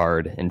for a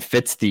guard and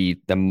fits the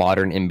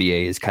modern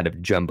NBA's kind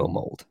of jumbo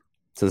mold.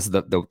 So this is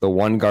the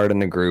one guard in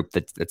the group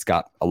that's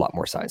got a lot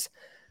more size.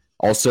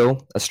 Also,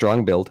 a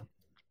strong build.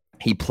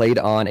 He played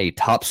on a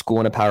top school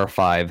in a Power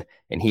 5,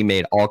 and he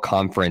made all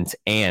conference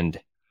and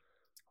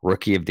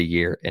rookie of the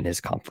year in his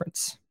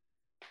conference.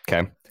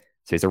 Okay.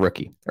 So he's a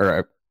rookie, or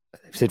I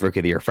said rookie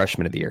of the year,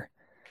 freshman of the year.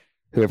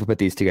 Whoever put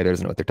these together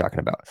doesn't know what they're talking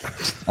about.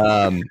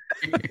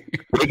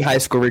 Big high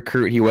school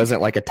recruit. He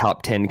wasn't like a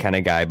top 10 kind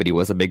of guy, but he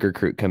was a big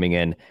recruit coming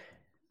in.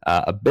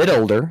 A bit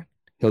older.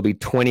 He'll be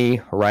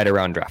 20 right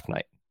around draft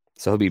night.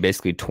 So he'll be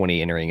basically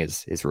 20 entering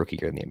his rookie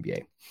year in the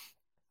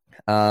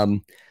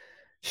NBA.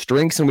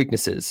 Strengths and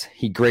weaknesses.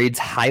 He grades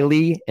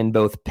highly in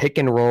both pick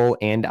and roll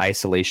and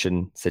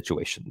isolation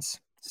situations.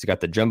 So he's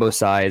got the jumbo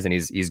size, and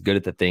he's good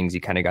at the things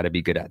you kind of got to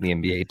be good at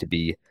in the NBA to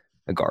be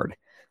a guard.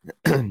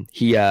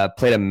 He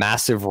played a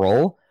massive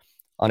role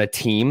on a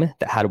team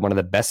that had one of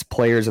the best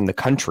players in the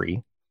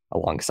country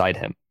alongside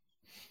him.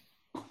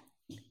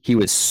 He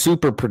was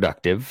super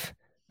productive,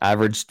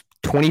 averaged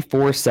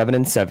 24, 7,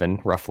 and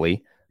 7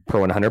 roughly per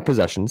 100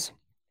 possessions.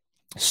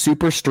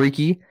 Super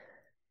streaky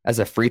as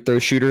a free throw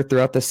shooter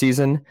throughout the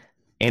season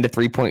and a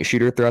 3-point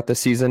shooter throughout the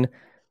season.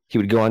 He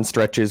would go on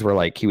stretches where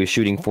like he was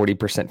shooting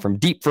 40% from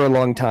deep for a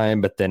long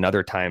time, but then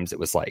other times it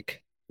was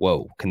like,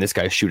 whoa, can this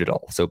guy shoot it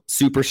all? So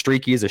super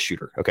streaky as a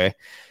shooter. Okay.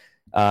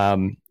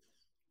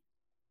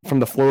 From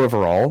the floor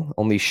overall,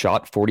 only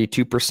shot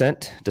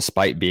 42%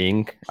 despite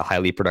being a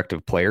highly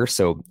productive player.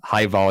 So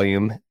high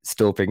volume,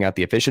 still figuring out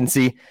the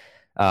efficiency.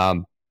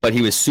 But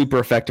he was super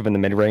effective in the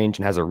mid range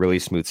and has a really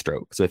smooth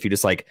stroke. So if you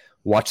just like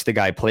watch the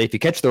guy play, if you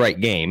catch the right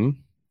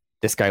game,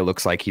 this guy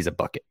looks like he's a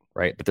bucket,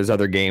 right? But there's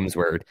other games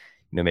where,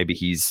 maybe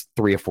he's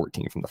 3 of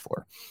 14 from the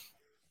floor.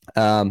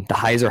 The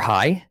highs are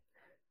high.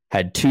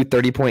 Had 2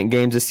 30-point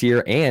games this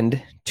year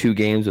and 2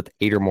 games with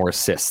 8 or more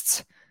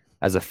assists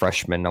as a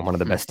freshman on one of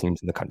the best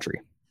teams in the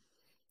country.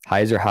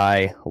 Highs are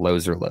high,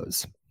 lows are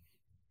lows.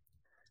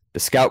 The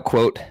scout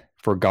quote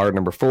for guard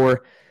number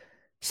 4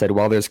 said,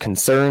 while there's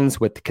concerns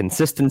with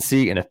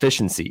consistency and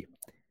efficiency,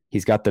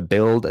 he's got the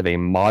build of a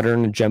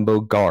modern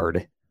jumbo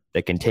guard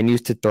that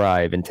continues to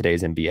thrive in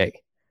today's NBA.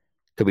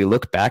 Could we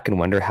look back and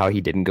wonder how he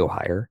didn't go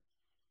higher?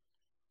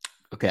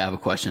 Okay, I have a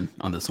question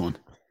on this one.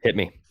 Hit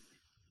me.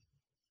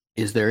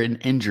 Is there an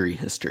injury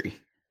history?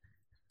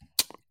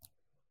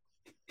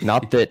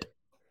 Not that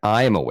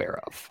I am aware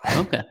of.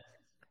 Okay.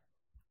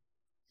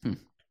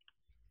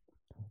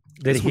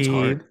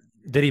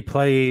 Did he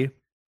play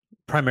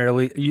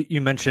primarily?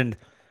 You mentioned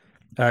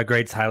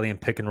grades highly in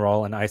pick and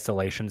roll and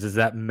isolations. Is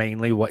that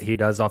mainly what he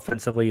does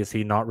offensively? Is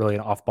he not really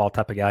an off-ball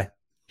type of guy?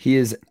 He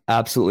is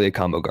absolutely a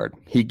combo guard.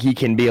 He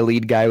can be a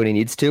lead guy when he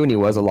needs to, and he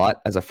was a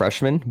lot as a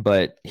freshman,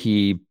 but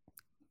he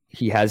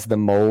has the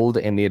mold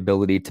and the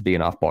ability to be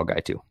an off-ball guy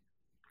too.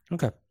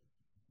 Okay.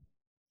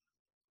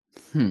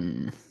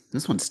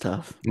 This one's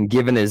tough. And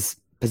given his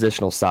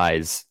positional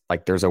size,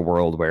 like there's a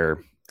world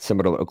where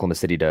similar to what Oklahoma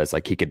City does,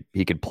 like he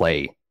could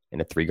play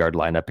in a 3-guard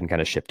lineup and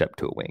kind of shift up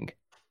to a wing.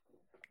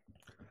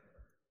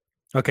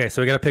 Okay,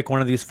 so we got to pick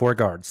one of these 4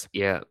 guards.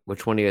 Yeah,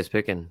 which one are you guys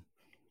picking?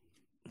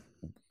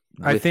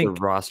 I think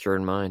the roster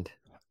in mind.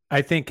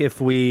 I think if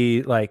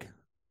we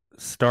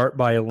start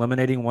by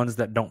eliminating ones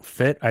that don't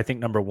fit, I think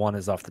number 1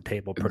 is off the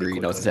table pretty quickly.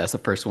 That's the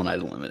first one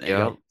I'd eliminate.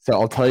 Yeah. So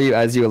I'll tell you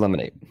as you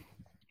eliminate.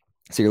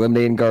 So you're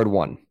eliminating guard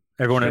 1.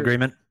 Everyone in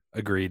agreement?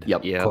 Agreed.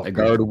 Yep. Yeah. Cool.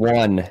 Guard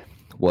 1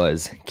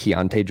 was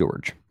Keontae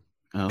George.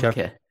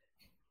 Okay.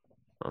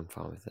 I'm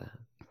fine with that.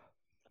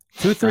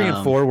 2, 3,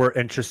 and 4 were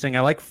interesting.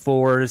 I like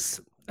 4's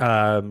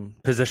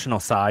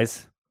positional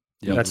size.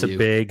 Yep. That's a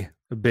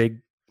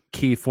big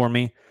key for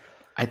me.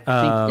 I think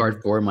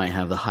guard 4 might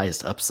have the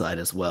highest upside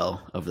as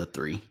well of the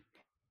 3.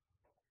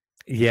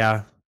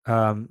 Yeah.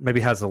 Maybe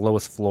has the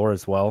lowest floor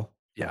as well.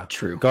 Yeah.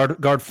 True.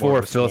 Guard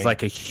 4 feels swing.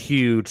 like a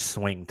huge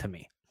swing to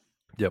me.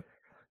 Yep.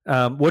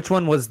 Which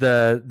one was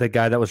the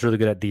guy that was really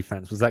good at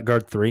defense? Was that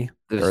guard 3?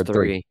 There's Guard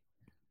 3.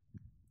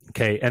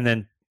 Okay, and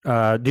then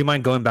do you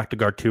mind going back to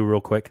guard 2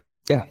 real quick?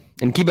 Yeah.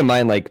 And keep in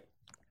mind, like,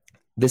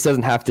 this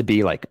doesn't have to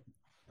be like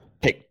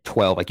pick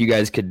 12. Like, you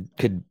guys could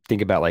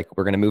think about, like,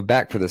 we're going to move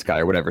back for this guy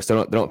or whatever.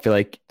 So don't feel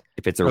like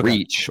if it's a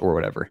reach or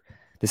whatever.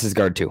 This is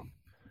guard 2.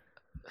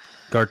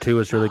 Guard 2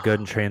 is really good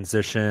in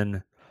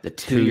transition. The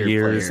 2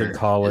 years in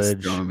college.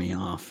 is throwing me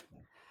off.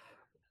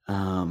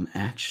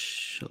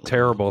 Actually,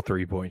 Terrible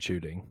 3-point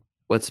shooting.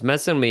 What's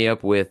messing me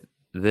up with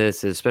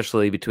this,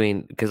 especially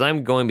because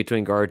I'm going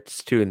between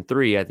guards 2 and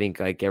 3, I think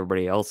like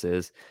everybody else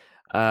is,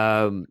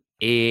 and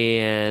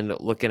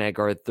looking at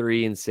guard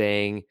 3 and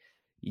saying,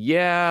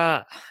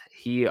 yeah,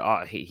 he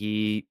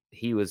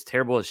was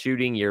terrible at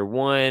shooting year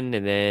 1,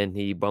 and then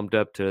he bumped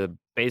up to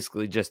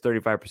basically just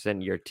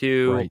 35% year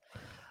 2. Right.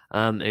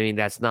 I mean,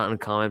 that's not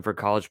uncommon for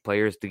college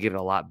players to get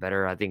a lot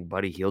better. I think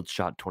Buddy Hield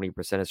shot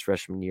 20% his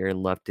freshman year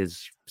and left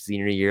his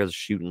senior year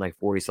shooting like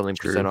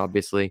 40-something%,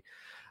 obviously.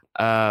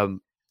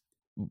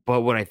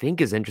 But what I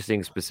think is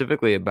interesting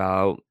specifically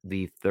about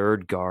the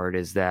third guard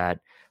is that,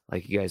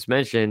 like you guys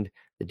mentioned,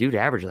 the dude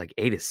averaged like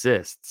 8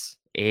 assists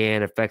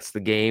and affects the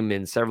game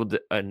in several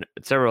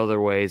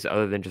other ways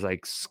other than just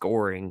like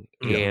scoring.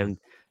 Yeah. And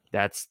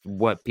that's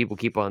what people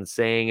keep on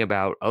saying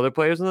about other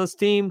players on this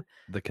team.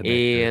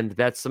 And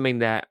that's something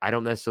that I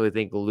don't necessarily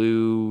think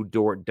Lou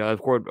Dort does.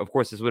 Of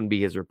course, this wouldn't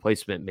be his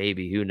replacement.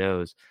 Maybe, who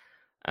knows?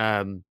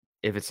 If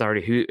he's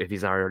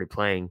not already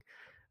playing.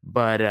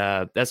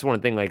 But that's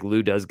one thing. Like,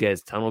 Lou does get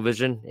his tunnel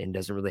vision and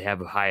doesn't really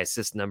have high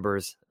assist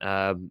numbers.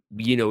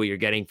 You know what you're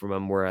getting from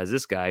him, whereas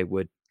this guy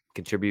would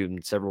contribute in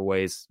several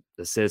ways: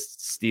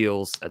 assists,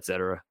 steals,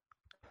 etc.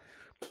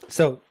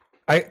 So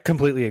I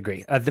completely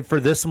agree. For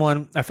this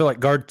one, I feel like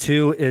guard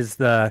 2 is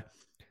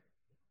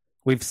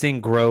we've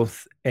seen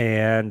growth,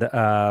 and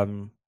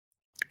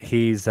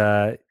he's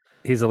elite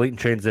in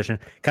transition.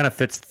 Kind of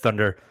fits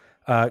Thunder.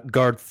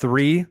 Guard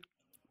 3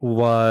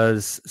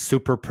 was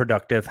super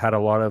productive, had a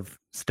lot of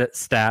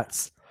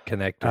stats.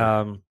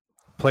 Connector.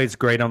 Plays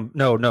great on.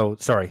 No,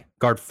 sorry.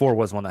 Guard 4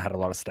 was one that had a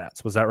lot of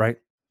stats. Was that right?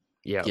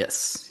 Yeah.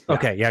 Yes.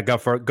 Okay. Yeah.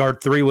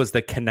 Guard 3 was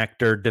the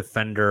connector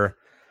defender.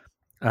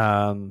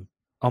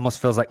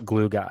 Almost feels like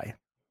glue guy.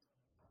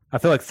 I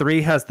feel like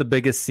 3 has the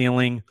biggest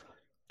ceiling,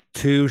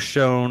 2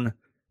 shown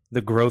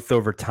the growth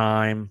over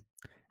time,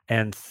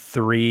 and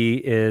 3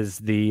 is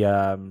the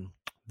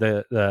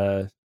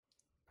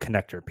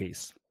connector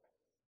piece.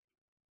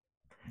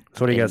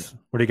 So what are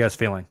you guys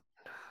feeling?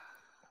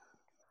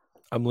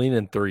 I'm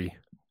leaning 3.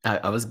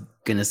 I was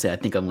gonna say I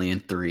think I'm leaning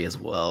 3 as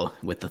well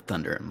with the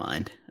Thunder in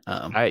mind.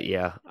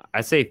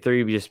 I say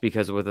 3 just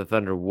because of what the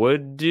Thunder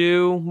would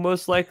do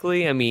most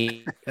likely. I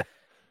mean,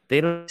 they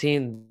don't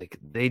seem like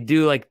they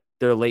do like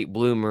their late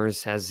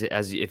bloomers, as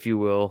if you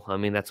will. I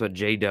mean, that's what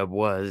J-Dub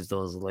was a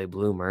late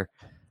bloomer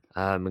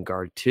in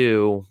guard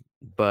 2.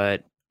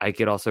 But I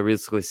could also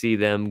realistically see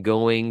them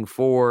going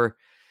for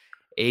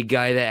a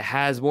guy that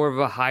has more of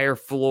a higher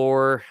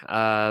floor,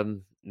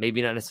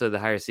 maybe not necessarily the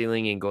higher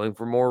ceiling, and going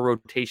for more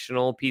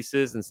rotational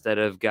pieces instead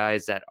of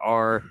guys that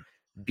are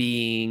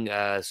being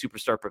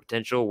superstar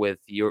potential.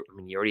 You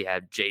already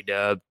have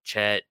J-Dub,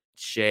 Chet,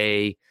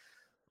 Shea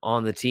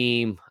on the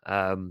team.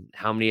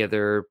 How many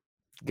other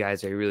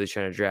guys are you really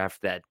trying to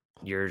draft that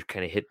you're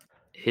kind of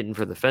hitting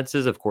for the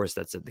fences? Of course,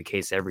 that's the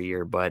case every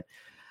year, but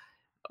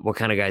what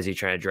kind of guys are you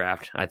trying to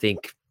draft? I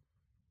think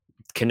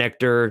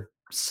connector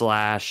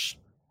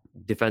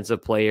 /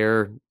 defensive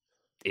player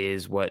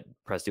is what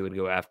Presti would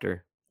go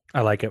after.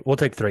 I like it. We'll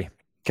take 3.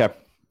 Okay.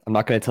 I'm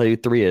not going to tell you who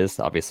 3 is,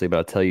 obviously, but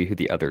I'll tell you who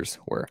the others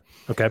were.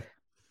 Okay.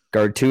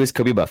 Guard 2 is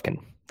Kobe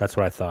Buffkin. That's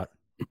what I thought.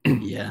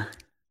 Yeah.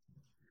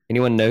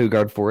 Anyone know who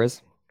guard 4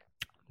 is?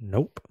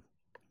 Nope.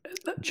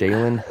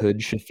 Jalen Hood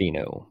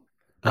Shafino.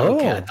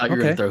 Okay, I thought you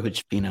were going to throw Hood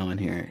Shafino in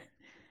here.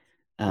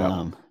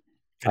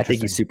 I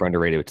think he's super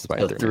underrated, which is why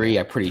I threw 3.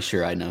 I'm pretty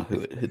sure I know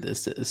who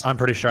this is. I'm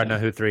pretty sure I know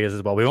who 3 is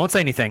as well. We won't say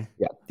anything.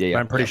 Yeah. But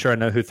I'm pretty sure I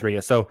know who 3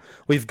 is. So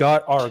we've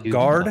got our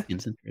guard.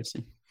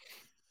 Interesting.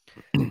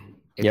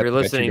 If you're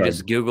listening,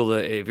 just Google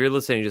it. If you're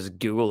listening, just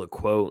Google a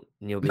quote,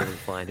 and you'll be able to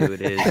find who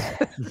it is.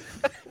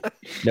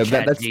 No,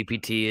 that's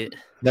GPT it.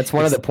 That's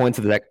one of the points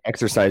of the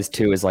exercise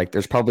too. Is like,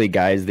 there's probably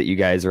guys that you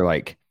guys are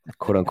like,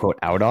 quote unquote,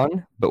 out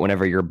on, but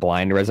whenever you're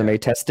blind resume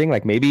testing,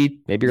 like maybe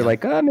you're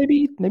like,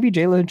 maybe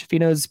Jalen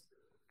Shafino's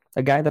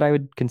a guy that I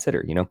would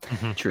consider.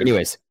 True.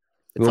 Anyways,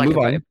 we'll move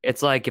on.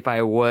 It's like if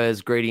I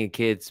was grading a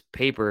kid's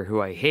paper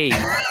who I hate.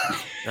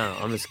 No,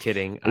 I'm just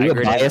kidding. Are you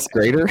a biased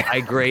grader?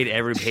 I grade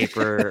every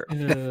paper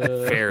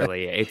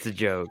fairly. It's a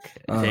joke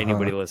to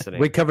anybody listening.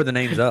 We covered the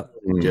names up.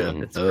 Yeah,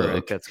 that's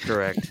correct. That's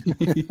correct.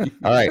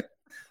 All right.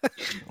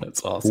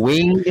 That's awesome.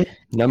 Wing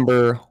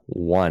number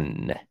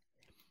 1.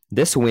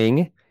 This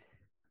wing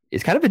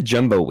is kind of a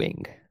jumbo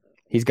wing.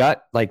 He's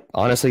got, like,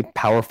 honestly,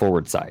 power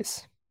forward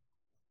size.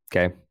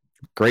 Okay.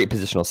 Great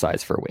positional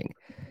size for a wing.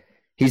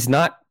 He's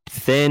not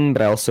thin,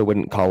 but I also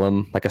wouldn't call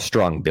him like a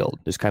strong build.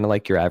 Just kind of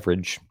like your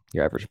average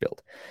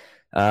build.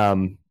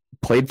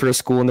 Played for a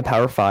school in the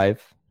Power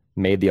 5,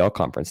 made the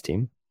all-conference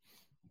team.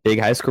 Big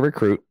high school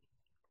recruit,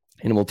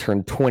 and will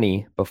turn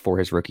 20 before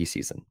his rookie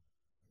season.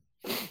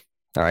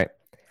 All right.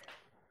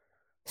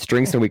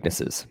 Strengths and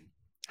weaknesses.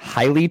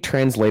 Highly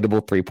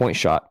translatable three-point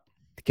shot.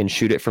 Can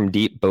shoot it from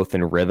deep, both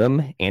in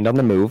rhythm and on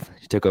the move.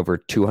 He took over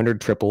 200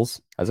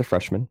 triples as a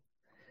freshman.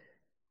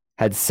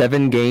 Had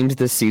 7 games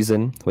this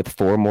season with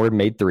 4 more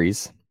made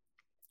threes.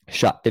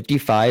 Shot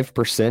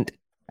 55%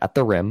 at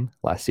the rim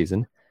last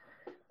season.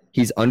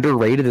 He's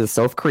underrated as a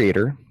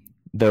self-creator,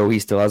 though he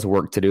still has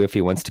work to do if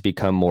he wants to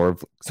become more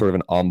of sort of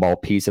an on-ball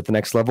piece at the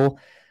next level,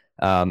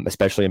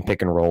 especially in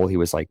pick and roll. He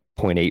was like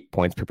 0.8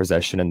 points per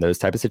possession in those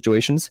type of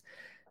situations.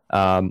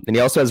 And he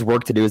also has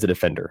work to do as a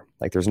defender.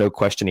 Like, there's no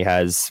question he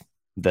has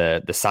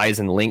the size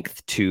and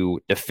length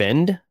to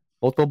defend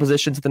multiple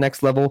positions at the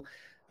next level.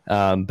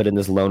 But in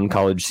this lone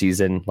college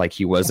season, like,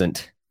 he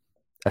wasn't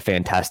a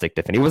fantastic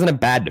defender. He wasn't a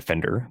bad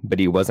defender, but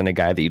he wasn't a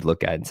guy that you'd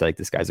look at and say, like,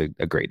 this guy's a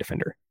great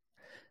defender.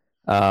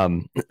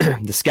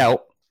 The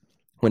scout,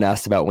 when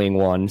asked about Wing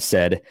 1,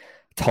 said,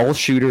 tall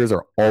shooters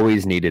are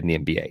always needed in the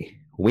NBA.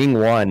 Wing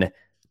 1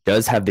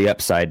 does have the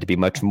upside to be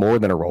much more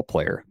than a role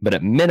player, but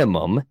at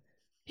minimum,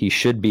 he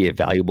should be a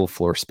valuable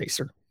floor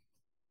spacer.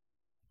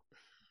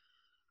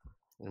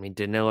 I mean,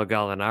 Danilo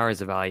Gallinari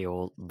is a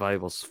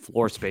valuable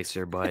floor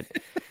spacer, but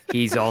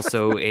he's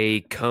also a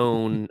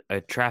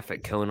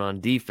traffic cone on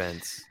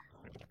defense.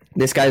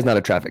 This guy's not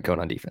a traffic cone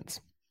on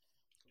defense.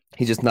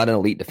 He's just not an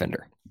elite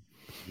defender.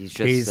 He's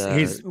just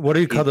he's what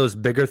do you call those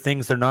bigger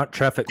things? They're not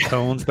traffic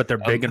cones, but they're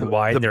big and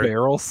wide. They're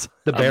barrels.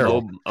 The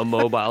barrel. A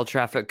mobile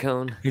traffic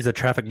cone. He's a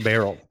traffic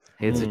barrel.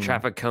 It's a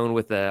traffic cone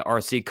with a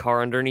RC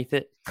car underneath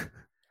it.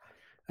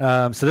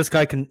 So this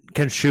guy can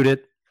shoot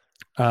it,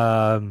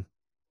 and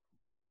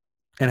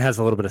has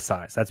a little bit of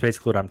size. That's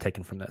basically what I'm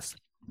taking from this.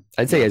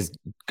 I'd say he has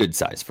good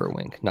size for a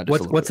wing. Not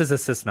just what's his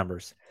assist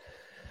numbers?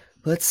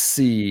 Let's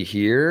see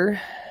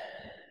here.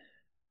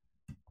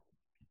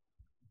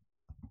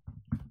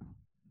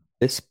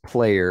 This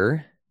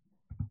player,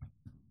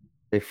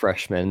 a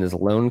freshman, in his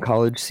lone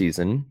college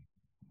season,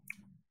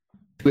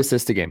 2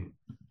 assists a game.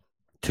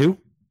 2?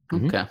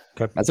 Mm-hmm.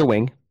 Okay. As a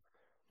wing.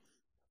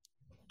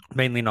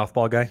 Mainly an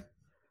off-ball guy?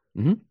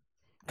 Mm-hmm.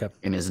 Okay.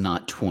 And is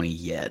not 20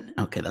 yet.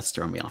 Okay, that's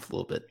throwing me off a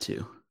little bit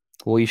too.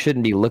 Well, you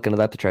shouldn't be looking at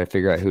that to try to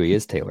figure out who he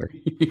is, Taylor.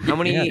 How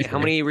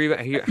many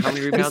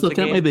rebounds Look a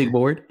game? at my big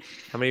board.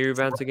 How many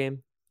rebounds a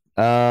game?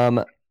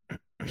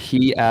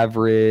 He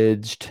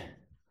averaged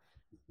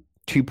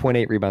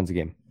 2.8 rebounds a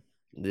game.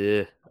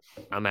 Yeah,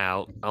 I'm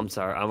out. I'm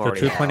sorry. I'm so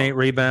already 2.8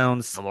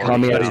 rebounds.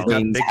 Coming out of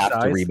wings,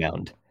 half the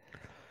rebound.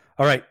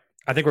 All right.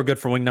 I think we're good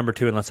for wing number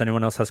 2 unless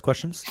anyone else has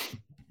questions.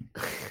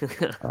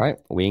 All right.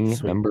 Wing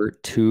number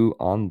 2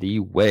 on the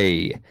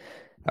way.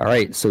 All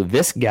right. So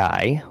this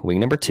guy, wing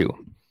number 2,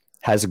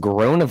 has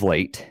grown of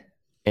late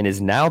and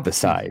is now the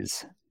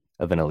size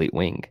of an elite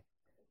wing.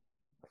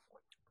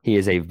 He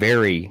is a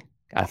very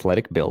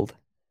athletic build.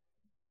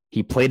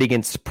 He played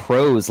against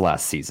pros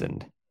last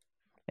season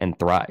and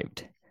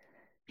thrived.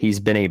 He's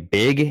been a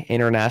big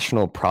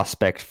international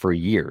prospect for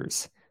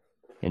years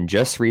and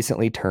just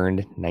recently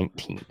turned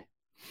 19.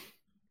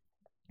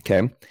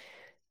 Okay.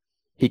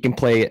 He can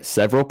play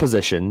several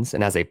positions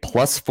and has a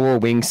 +4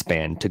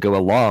 wingspan to go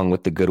along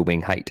with the good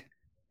wing height.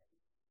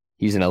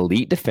 He's an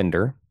elite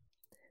defender,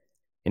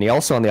 and he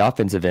also on the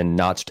offensive end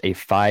notched a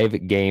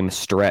 5-game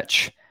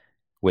stretch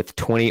with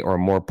 20 or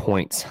more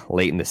points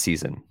late in the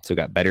season. So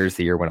got better as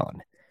the year went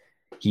on.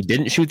 He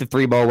didn't shoot the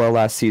 3-ball well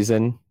last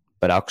season,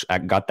 but I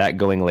got that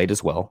going late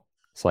as well.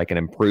 So like an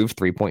improved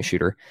 3-point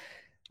shooter.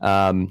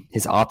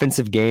 His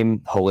offensive game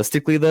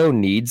holistically, though,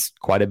 needs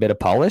quite a bit of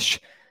polish.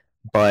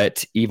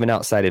 But even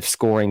outside of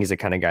scoring, he's the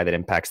kind of guy that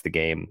impacts the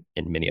game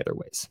in many other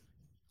ways.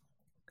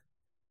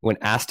 When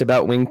asked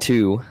about wing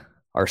 2,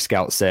 our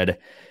scout said,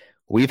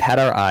 We've had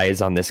our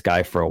eyes on this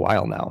guy for a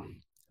while now,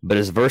 but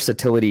his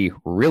versatility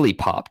really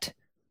popped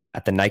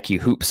at the Nike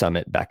Hoop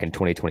Summit back in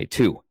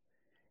 2022.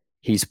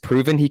 He's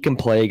proven he can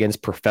play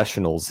against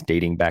professionals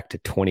dating back to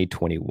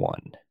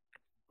 2021.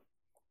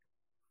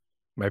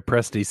 My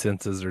Presty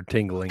senses are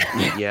tingling.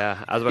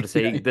 Yeah, I was about to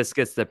say this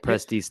gets the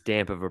Prestige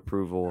stamp of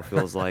approval. It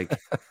feels like.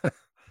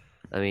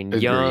 I mean,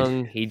 Agreed.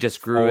 young. He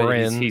just grew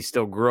it. He's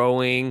still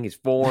growing. He's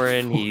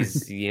foreign.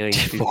 He's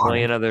he's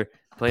playing other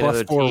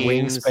Plus 4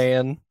 teams.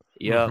 wingspan.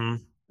 Yep,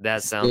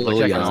 that sounds like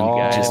Still a young.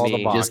 guy to All me.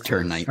 the boxes. Just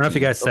turned I 19. don't know if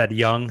you guys said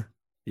young.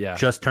 Yeah.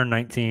 Just turned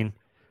 19.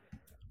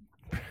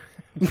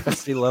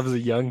 Presty loves a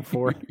young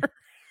foreigner.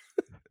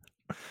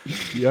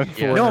 Young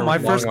foreigner. No, my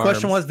with first long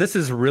question arms. was, this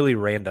is really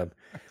random.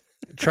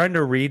 Trying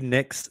to read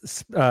Nick's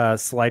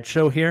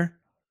slideshow here.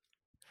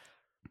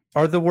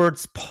 Are the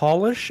words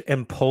polish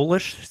and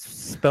Polish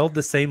spelled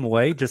the same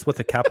way, just with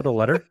a capital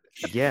letter?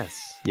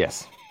 Yes.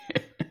 Yes.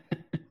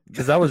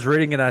 Because I was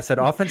reading it and I said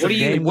offensive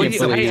game what do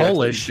means you- hey,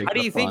 Polish. How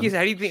do you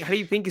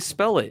think you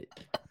spell it?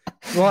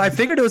 Well, I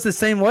figured it was the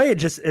same way.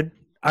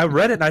 I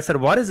read it and I said,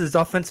 why does his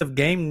offensive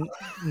game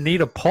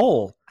need a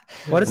pole?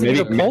 Why does he need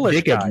a Polish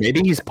Jacob, guy?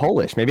 maybe he's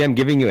Polish. Maybe I'm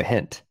giving you a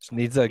hint. Just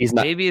needs a. He's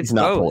not. Maybe it's he's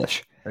not both.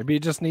 Polish. Maybe he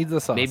just needs a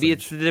sausage. Maybe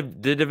it's the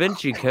Da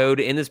Vinci Code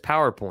in his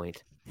PowerPoint.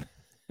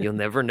 You'll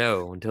never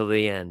know until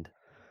the end.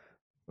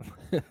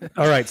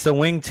 All right, so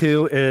wing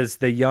 2 is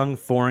the young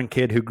foreign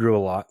kid who grew a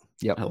lot.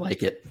 I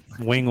like it.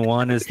 Wing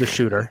 1 is the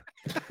shooter.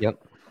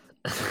 Yep.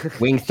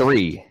 Wing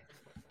 3.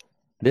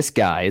 This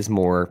guy is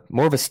more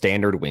of a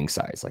standard wing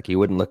size. Like you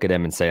wouldn't look at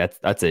him and say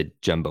that's a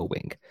jumbo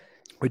wing.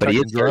 We but he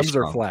talking is very drums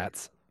or strong.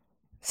 flats?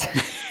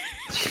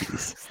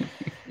 Jeez.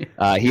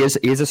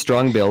 He is a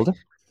strong build.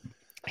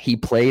 He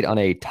played on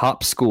a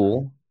top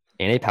school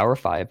in a Power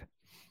 5,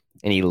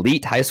 an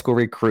elite high school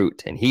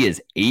recruit, and he is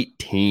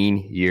 18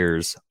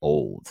 years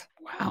old.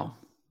 Wow.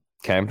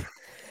 Okay.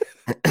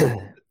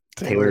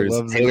 Taylor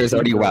loves Taylor's the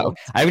already girls. wow.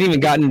 I haven't even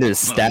gotten to his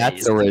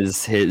stats or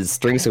his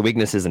strengths and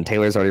weaknesses, and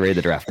Taylor's already ready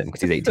to draft him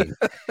because he's 18.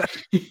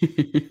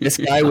 This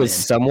guy was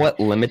somewhat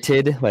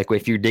limited. Like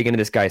if you dig into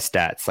this guy's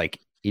stats, like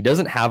he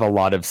doesn't have a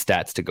lot of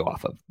stats to go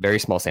off of. Very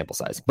small sample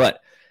size.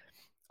 But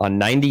on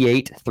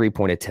 98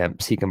 3-point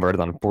attempts, he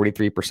converted on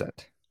 43%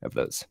 of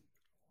those.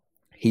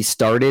 He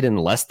started in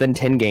less than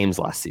 10 games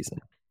last season.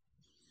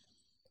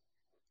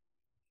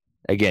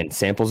 Again,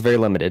 samples very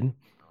limited.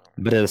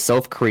 But as a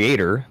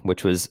self-creator,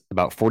 which was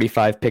about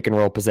 45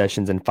 pick-and-roll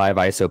possessions and 5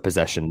 ISO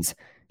possessions,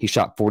 he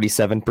shot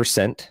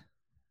 47%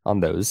 on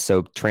those,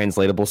 so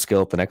translatable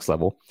skill at the next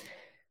level.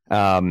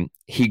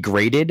 He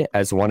graded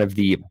as one of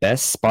the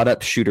best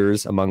spot-up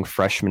shooters among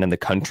freshmen in the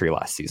country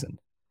last season.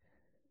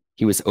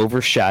 He was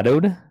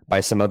overshadowed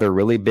by some other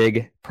really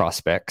big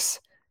prospects,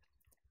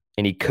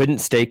 and he couldn't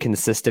stay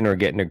consistent or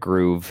get in a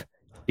groove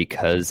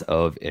because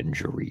of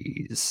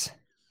injuries.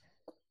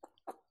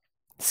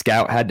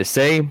 Scout had to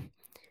say,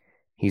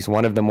 he's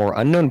one of the more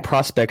unknown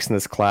prospects in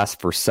this class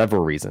for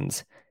several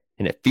reasons,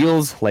 and it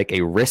feels like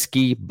a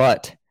risky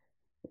but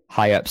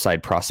high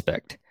upside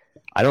prospect.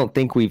 I don't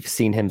think we've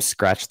seen him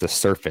scratch the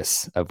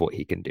surface of what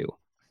he can do.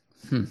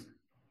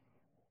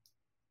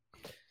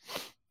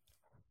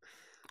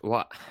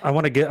 What? I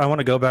want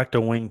to go back to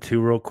wing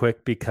 2 real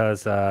quick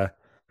because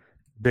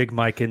Big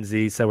Mike and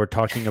Z said we're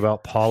talking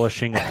about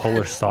polishing a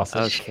Polish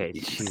sausage. Okay,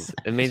 jeez.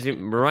 It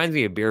reminds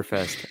me of Beer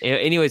Fest.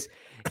 Anyways,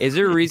 is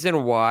there a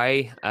reason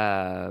why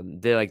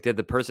did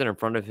the person in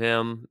front of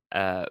him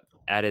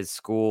at his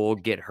school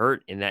get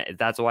hurt, and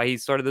that's why he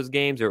started those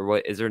games, or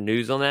what? Is there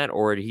news on that,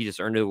 or did he just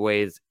earn his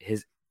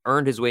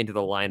way into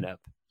the lineup?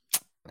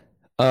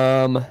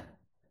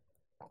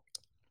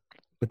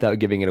 Without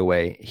giving it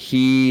away,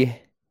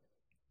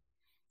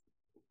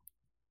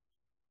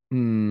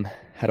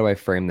 how do I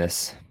frame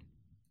this?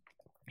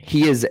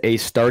 He is a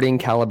starting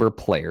caliber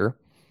player,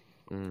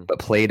 but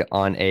played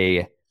on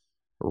a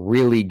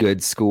really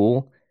good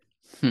school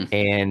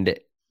and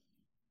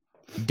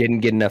didn't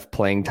get enough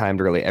playing time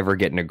to really ever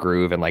get in a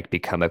groove and like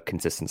become a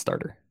consistent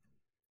starter.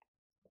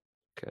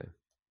 Okay.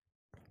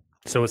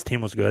 So his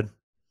team was good.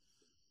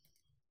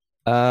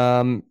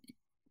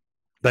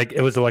 Like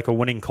it was like a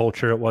winning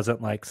culture. It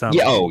wasn't like some.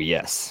 Yeah. Oh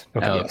yes.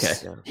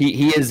 Yes. Okay.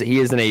 He is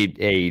in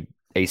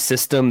a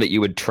system that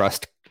you would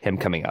trust him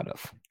coming out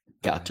of.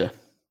 Gotcha.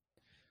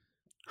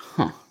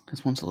 Huh.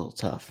 This one's a little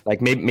tough.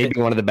 Like maybe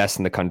one of the best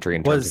in the country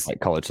in terms of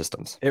like college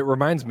systems. It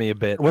reminds me a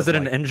bit. Was it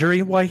an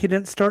injury why he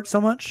didn't start so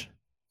much?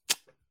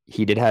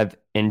 He did have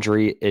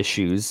injury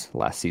issues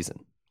last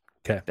season.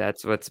 Okay.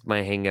 That's what's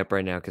my hang up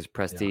right now, because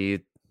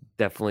Presti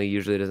definitely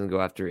usually doesn't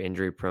go after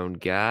injury prone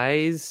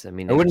guys. I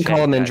mean, I wouldn't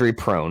call him injury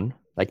prone.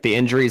 Like the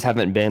injuries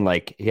haven't been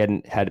like he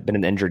hadn't been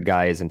an injured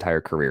guy his entire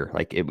career.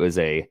 Like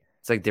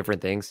it's like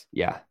different things.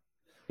 Yeah.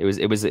 It was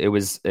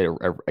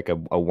like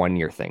a 1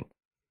 year thing.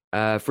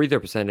 Free throw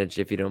percentage,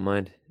 if you don't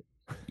mind.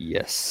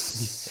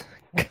 Yes.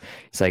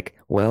 It's like,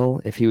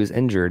 well, if he was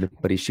injured,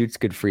 but he shoots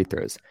good free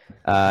throws.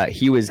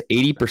 He was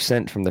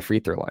 80% from the free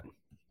throw line.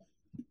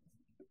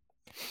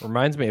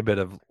 Reminds me a bit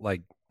of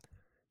like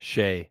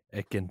Shea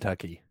at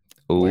Kentucky.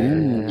 Oh,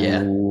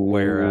 yeah.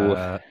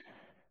 Where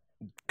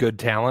good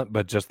talent,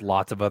 but just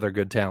lots of other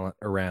good talent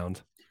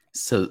around.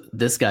 So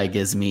this guy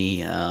gives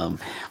me,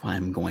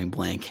 I'm going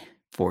blank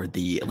for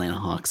the Atlanta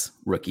Hawks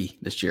rookie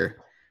this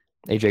year.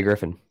 AJ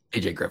Griffin.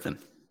 AJ Griffin.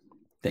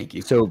 Thank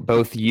you. So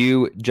both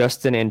you,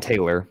 Justin, and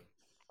Taylor,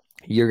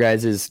 your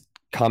guys'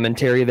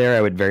 commentary there,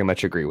 I would very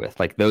much agree with.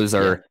 Like those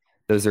are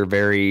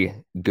very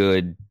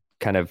good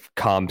kind of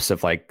comps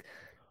of like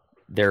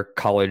their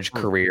college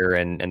career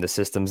and the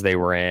systems they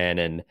were in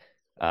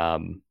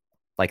and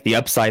like the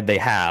upside they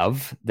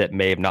have that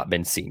may have not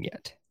been seen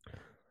yet.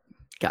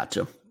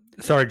 Gotcha.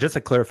 Sorry, just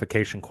a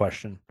clarification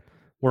question.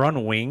 We're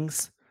on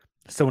wings.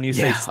 So when you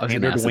say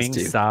standard wing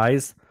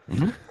size,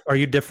 are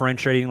you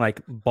differentiating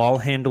like ball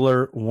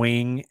handler,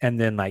 wing, and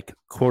then like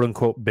quote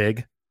unquote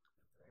big?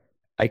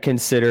 I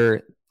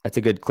consider that's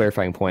a good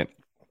clarifying point.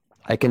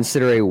 I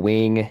consider a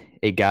wing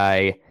a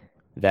guy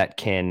that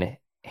can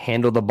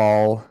handle the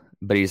ball,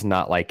 but he's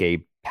not like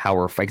a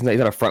power. He's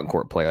not a front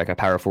court player, like a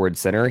power forward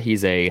center.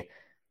 He's a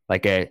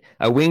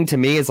wing to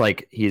me is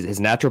like his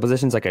natural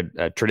position is like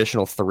a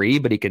traditional 3,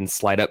 but he can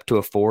slide up to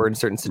a 4 in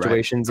certain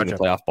situations and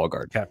play off ball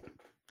guard.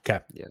 Okay.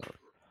 Yeah.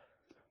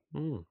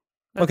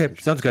 Okay,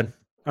 sounds good.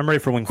 I'm ready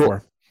for wing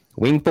 4.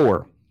 Wing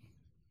 4.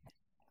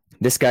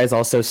 This guy's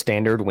also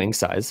standard wing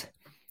size.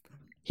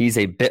 He's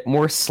a bit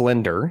more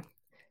slender.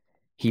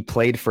 He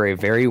played for a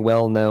very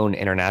well-known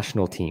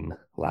international team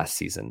last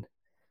season.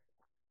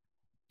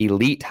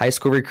 Elite high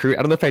school recruit.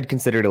 I don't know if I'd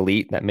consider it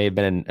elite. That may have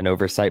been an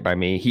oversight by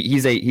me.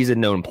 He's a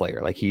known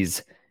player. Like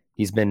he's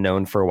been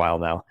known for a while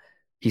now.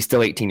 He's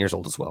still 18 years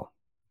old as well.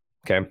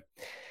 Okay.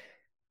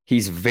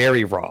 He's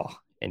very raw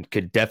and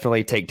could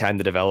definitely take time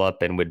to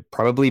develop and would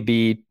probably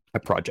be a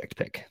project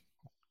pick.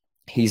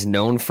 He's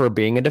known for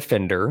being a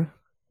defender,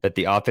 that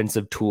the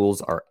offensive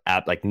tools are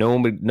at like no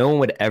one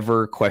would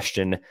ever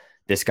question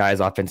this guy's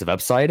offensive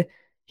upside.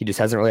 He just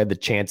hasn't really had the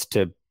chance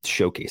to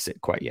showcase it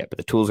quite yet, but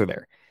the tools are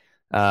there.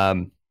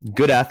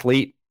 Good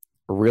athlete,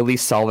 really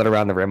solid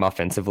around the rim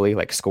offensively,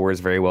 like scores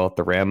very well at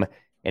the rim,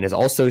 and has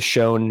also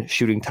shown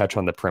shooting touch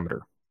on the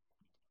perimeter.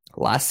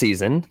 Last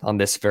season, on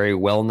this very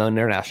well-known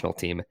international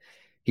team,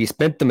 he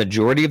spent the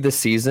majority of the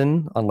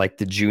season on like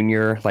the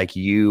junior, like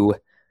I don't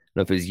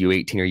know if it was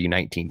U18 or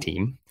U19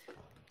 team.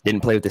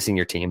 Didn't play with the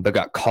senior team, but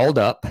got called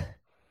up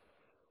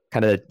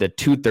kind of the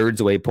 2/3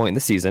 away point in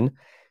the season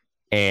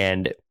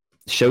and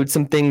showed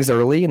some things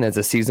early. And as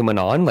the season went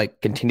on,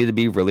 like continued to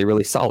be really,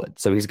 really solid.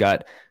 So he's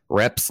got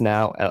reps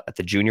now at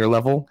the junior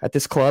level at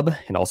this club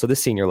and also the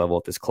senior level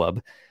at this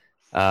club.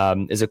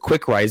 Is a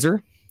quick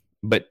riser,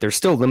 but there's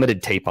still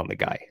limited tape on the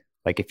guy.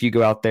 Like if you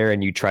go out there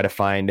and you try to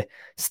find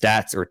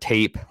stats or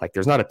tape, like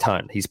there's not a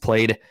ton. He's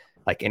played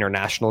like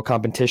international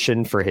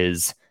competition for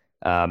his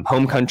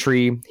home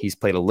country. He's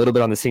played a little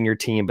bit on the senior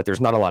team, but there's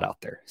not a lot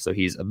out there. So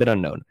he's a bit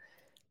unknown.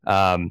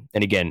 And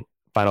again,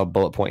 final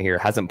bullet point here,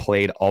 hasn't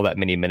played all that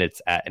many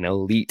minutes at an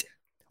elite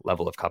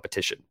level of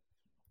competition.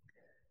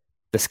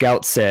 The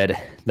scouts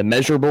said the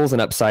measurables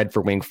and upside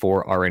for wing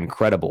 4 are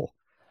incredible,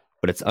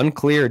 but it's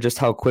unclear just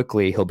how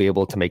quickly he'll be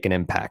able to make an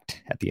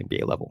impact at the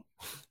NBA level.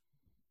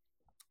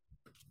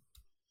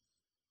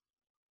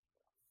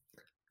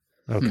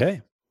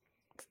 Okay.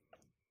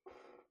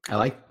 I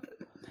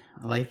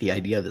like the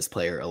idea of this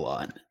player a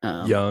lot.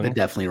 Young, but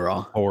definitely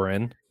raw.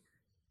 Foreign.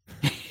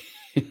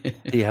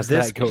 He has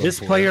this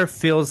player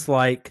feels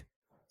like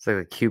it's like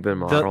a Cuban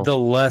model. The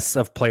less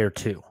of player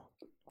 2.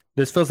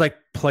 This feels like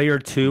player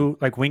 2,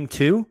 like wing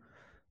 2,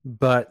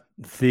 but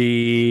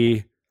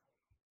the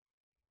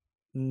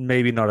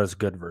maybe not as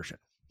good version.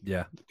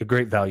 Yeah, the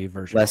great value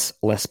version.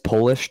 Less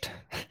polished.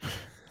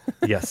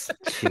 Yes.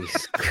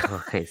 Jeez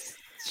Christ.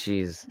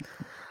 Jeez.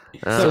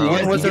 So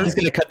one was going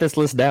to cut this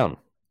list down.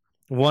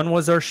 1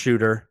 was our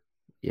shooter.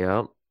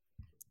 Yep.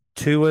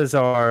 2 is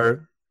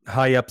our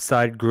high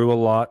upside, grew a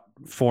lot,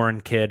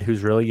 foreign kid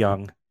who's really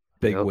young.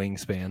 Big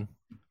wingspan.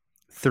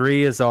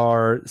 3 is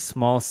our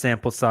small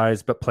sample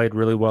size, but played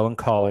really well in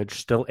college,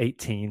 still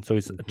 18, so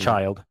he's a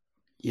child.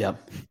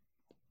 Yep.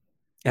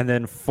 And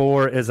then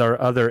 4 is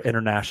our other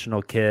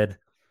international kid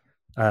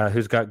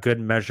who's got good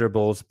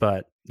measurables,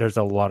 but there's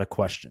a lot of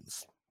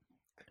questions.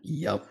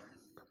 Yep.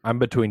 I'm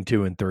between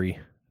 2 and 3.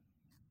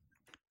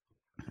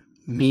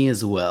 Me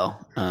as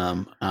well.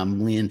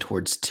 I'm leaning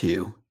towards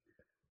 2.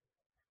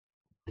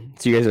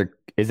 So you guys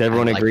is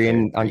everyone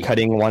agreeing on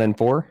cutting 1 and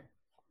 4?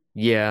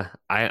 Yeah,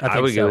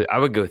 I would go. I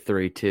would go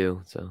 3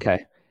 too. So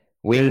okay,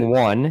 wing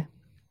 1,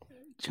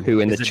 who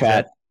in the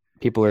chat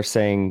people are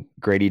saying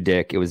Grady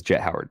Dick. It was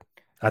Jet Howard.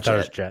 I thought it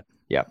was Jet.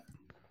 Yep.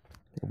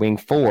 Wing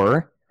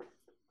 4,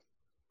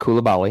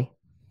 Koulibaly.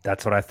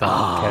 That's what I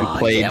thought. He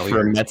played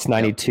for Mets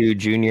 92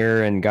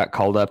 junior and got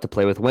called up to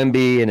play with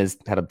Wemby and has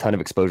had a ton of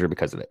exposure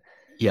because of it.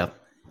 Yep.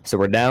 So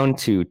we're down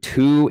to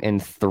 2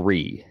 and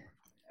 3.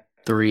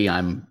 3,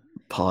 I'm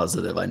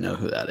positive I know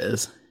who that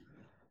is.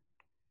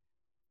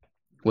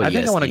 I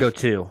think I want to go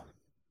 2.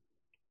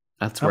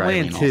 That's where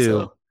I'm 2.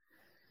 Also.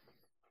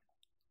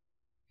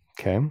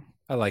 Okay.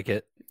 I like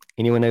it.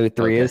 Anyone know who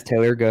 3 is?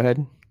 Taylor, go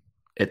ahead.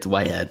 It's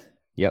Whitehead.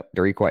 Yep,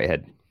 Dariq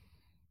Whitehead.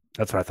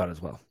 That's what I thought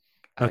as well.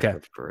 Okay. I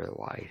prefer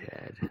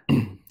Whitehead.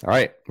 All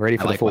right, ready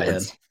for I the like forwards?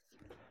 Whitehead.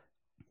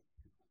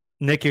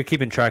 Nick, you're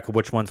keeping track of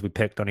which ones we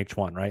picked on each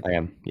one, right? I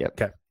am.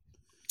 Yep. Okay.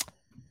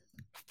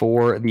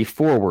 For the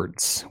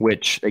forwards,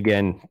 which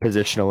again,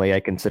 positionally, I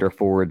consider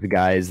forwards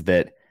guys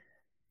that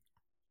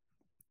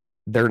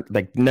they're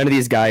like, none of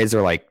these guys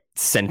are like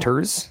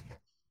centers.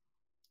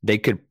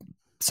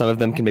 Some of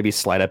them can maybe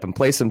slide up and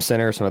play some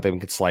center. Some of them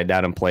could slide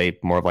down and play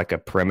more of like a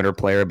perimeter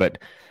player, but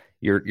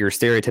your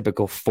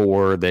stereotypical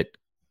four that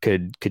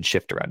could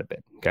shift around a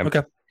bit.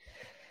 Okay.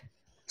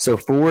 So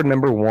forward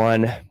number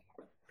one,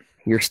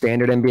 your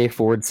standard NBA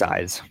forward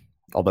size.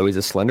 Although he's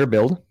a slender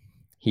build,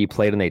 he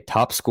played in a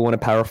top school in a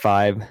Power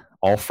 5,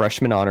 all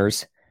freshman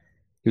honors.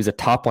 He was a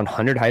top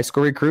 100 high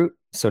school recruit,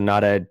 so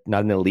not an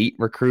elite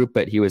recruit,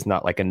 but he was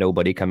not like a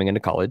nobody coming into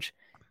college.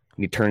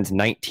 And he turns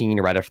 19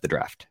 right after the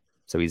draft,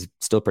 so he's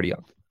still pretty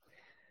young.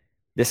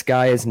 This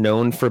guy is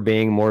known for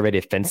being more of a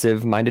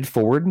defensive-minded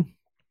forward,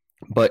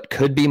 but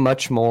could be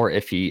much more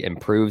if he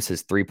improves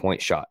his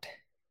three-point shot.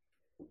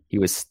 He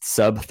was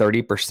sub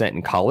 30%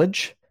 in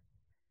college.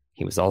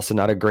 He was also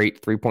not a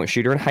great three-point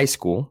shooter in high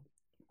school,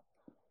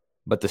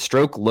 but the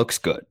stroke looks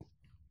good.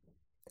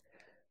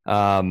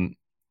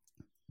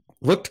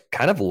 Looked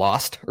kind of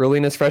lost early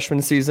in his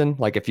freshman season.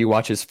 Like if you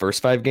watch his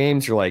first 5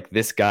 games, you're like,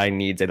 this guy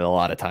needs a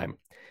lot of time.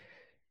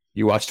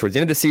 You watch towards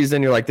the end of the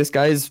season, you're like, this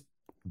guy's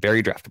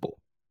very draftable.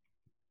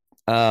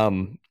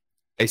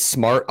 A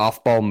smart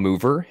off-ball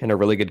mover and a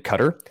really good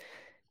cutter.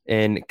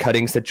 In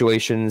cutting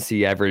situations,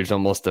 he averaged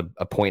almost a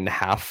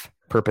 1.5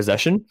 per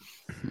possession.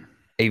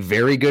 A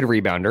very good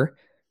rebounder,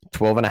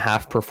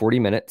 12.5 per 40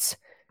 minutes.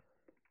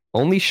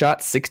 Only shot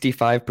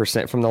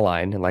 65% from the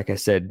line. And like I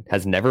said,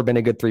 has never been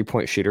a good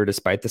three-point shooter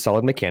despite the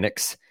solid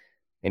mechanics.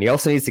 And he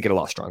also needs to get a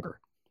lot stronger.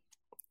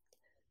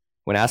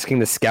 When asking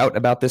the scout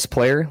about this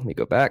player, let me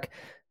go back.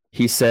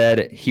 He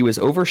said he was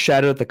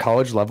overshadowed at the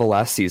college level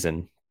last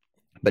season,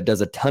 but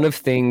does a ton of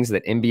things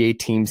that NBA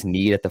teams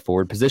need at the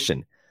forward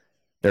position.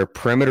 Their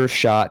perimeter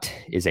shot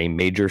is a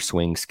major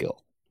swing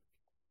skill.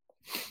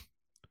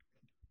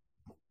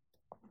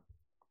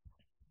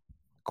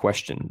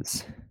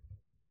 Questions?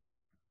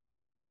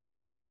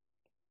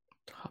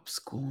 Top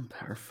school in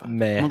Power 5.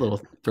 Meh. I'm a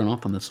little thrown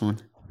off on this one.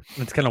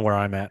 That's kind of where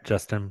I'm at,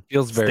 Justin.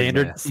 Feels very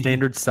meh.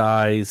 standard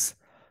size,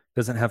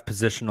 doesn't have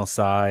positional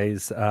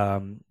size,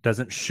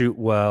 doesn't shoot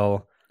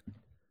well.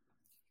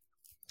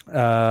 Is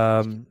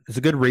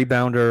a good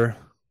rebounder.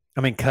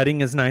 I mean, cutting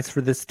is nice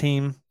for this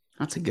team.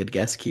 That's a good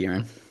guess,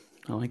 Kieran.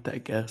 I like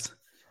that guess.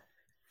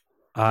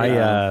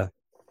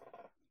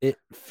 It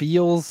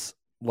feels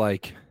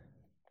like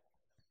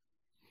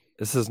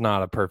this is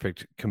not a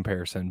perfect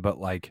comparison, but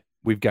like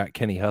we've got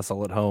Kenny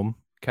Hustle at home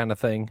kind of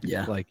thing.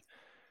 Yeah. Like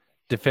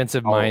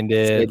defensive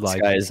minded. This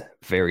Like guy's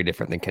very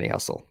different than Kenny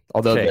Hustle,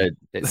 although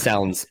it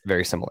sounds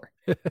very similar.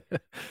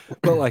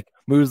 but like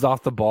moves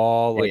off the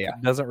ball, like Yeah.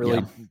 doesn't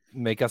really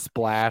make a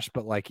splash,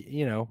 but like,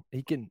 you know,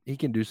 he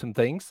can do some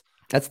things.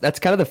 That's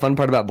kind of the fun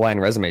part about blind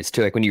resumes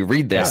too. Like when you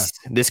read this,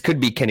 this could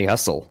be Kenny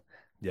Hustle,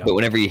 but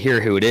whenever you hear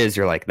who it is,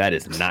 you're like, that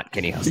is not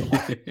Kenny Hustle.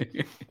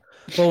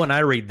 Well, when I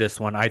read this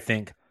one, I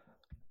think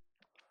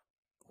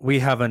we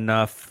have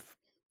enough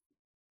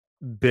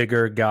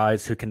bigger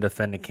guys who can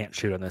defend and can't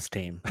shoot on this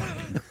team.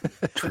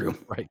 True.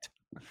 Right.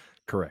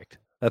 Correct.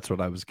 That's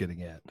what I was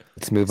getting at.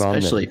 Let's move on.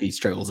 Especially if he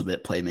struggles a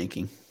bit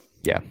playmaking.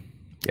 Yeah.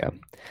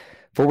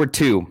 Forward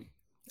 2,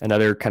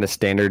 another kind of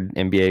standard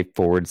NBA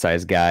forward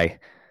size guy.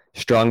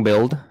 Strong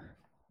build,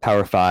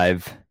 Power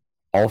 5,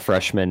 all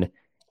freshman,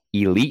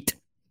 elite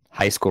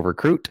high school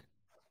recruit,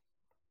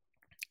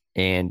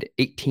 and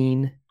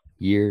 18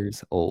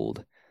 years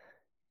old.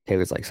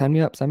 Taylor's like, sign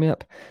me up.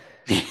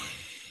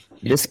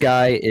 This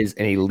guy is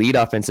an elite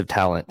offensive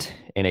talent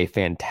and a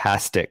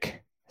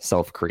fantastic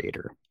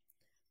self-creator.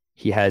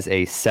 He has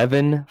a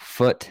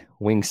 7-foot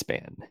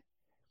wingspan.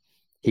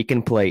 He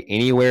can play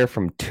anywhere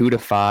from 2 to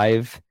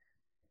 5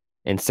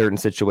 in certain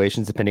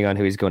situations, depending on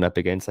who he's going up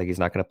against. Like he's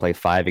not going to play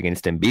 5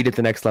 against Embiid at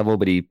the next level,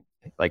 but he,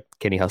 like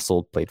Kenny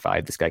Hustle, played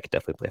 5. This guy could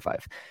definitely play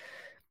 5.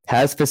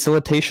 Has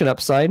facilitation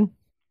upside,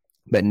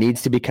 but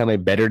needs to become a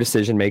better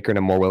decision maker and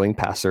a more willing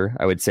passer.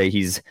 I would say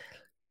he's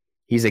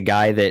a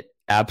guy that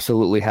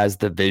absolutely has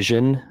the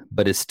vision,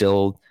 but is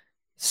still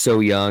so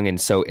young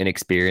and so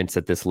inexperienced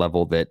at this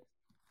level that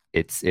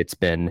it's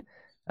been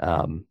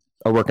a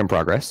work in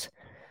progress.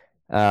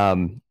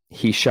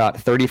 He shot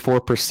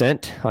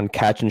 34% on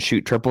catch and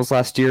shoot triples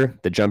last year.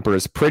 The jumper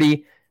is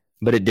pretty,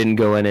 but it didn't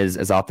go in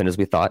as often as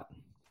we thought.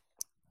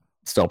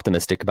 Still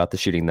optimistic about the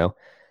shooting though.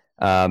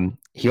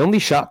 He only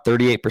shot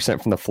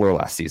 38% from the floor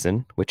last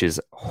season, which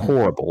is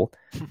horrible.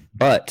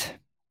 But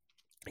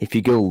if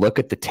you go look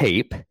at the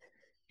tape,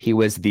 he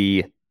was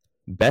the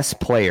best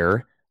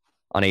player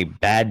on a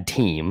bad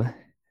team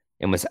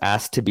and was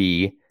asked to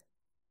be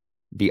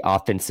the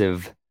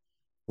offensive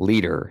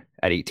leader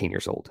at 18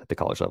 years old at the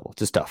college level.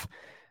 Just tough.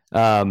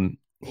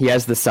 He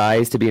has the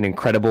size to be an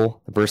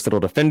incredible,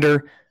 versatile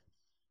defender,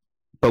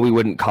 but we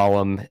wouldn't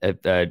call him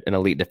an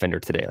elite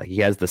defender today. Like he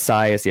has the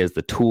size, he has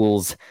the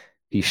tools,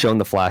 he's shown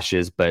the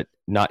flashes, but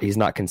he's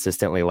not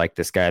consistently like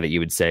this guy that you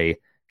would say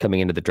coming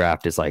into the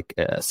draft is like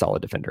a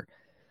solid defender.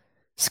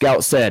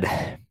 Scout said,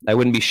 I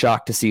wouldn't be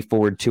shocked to see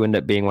forward 2 end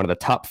up being one of the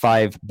top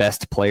 5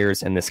 best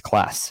players in this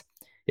class.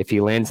 If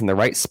he lands in the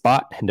right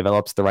spot and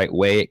develops the right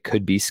way, it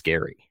could be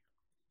scary.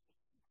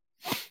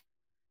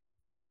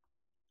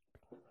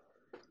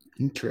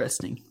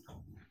 Interesting.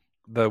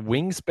 The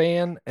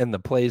wingspan and the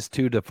plays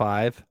 2 to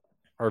 5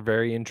 are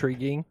very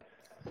intriguing.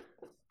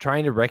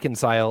 Trying to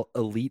reconcile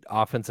elite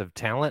offensive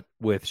talent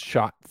with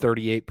shot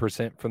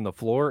 38% from the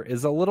floor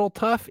is a little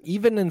tough,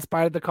 even in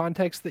spite of the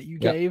context that you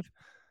gave.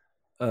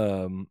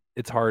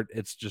 It's hard.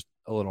 It's just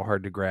a little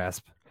hard to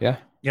grasp. Yeah.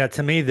 Yeah.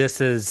 To me, it's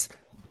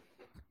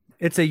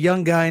a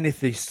young guy, and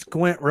if you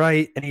squint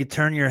right and you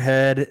turn your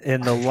head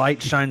and the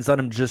light shines on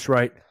him just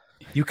right,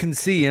 you can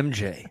see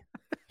MJ.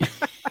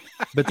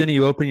 But then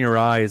you open your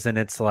eyes and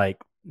it's like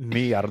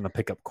me out on the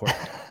pickup court.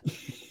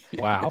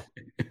 Wow.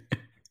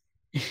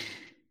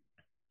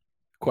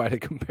 Quite a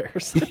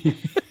comparison.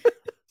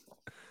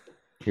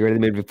 You ready to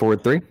move to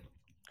forward 3?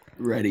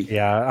 Ready.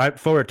 Yeah,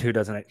 forward 2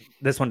 doesn't.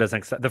 This one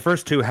doesn't. The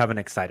first 2 haven't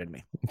excited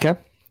me. Okay.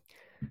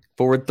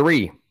 Forward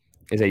 3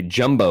 is a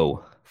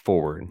jumbo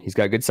forward. He's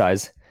got good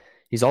size.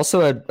 He's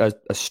also a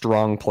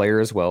strong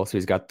player as well. So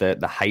he's got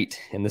the height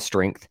and the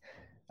strength.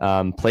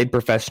 Played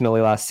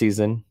professionally last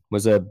season.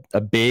 Was a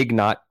big,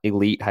 not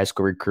elite high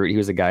school recruit. He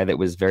was a guy that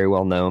was very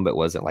well known, but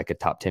wasn't like a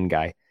top 10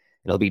 guy. And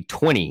he'll be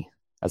 20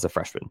 as a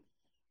freshman.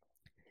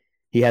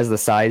 He has the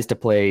size to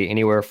play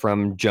anywhere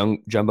from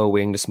jumbo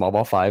wing to small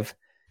ball 5.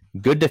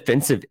 Good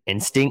defensive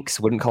instincts.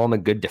 Wouldn't call him a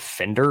good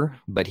defender,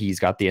 but he's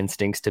got the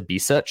instincts to be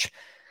such.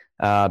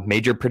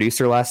 Major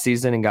producer last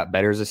season and got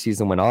better as the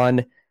season went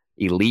on.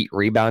 Elite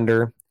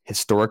rebounder.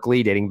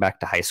 Historically, dating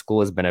back to high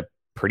school, has been a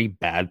pretty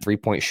bad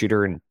 3-point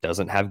shooter and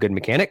doesn't have good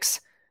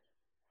mechanics.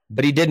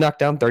 But he did knock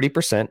down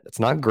 30%. It's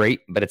not great,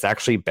 but it's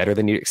actually better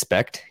than you'd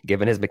expect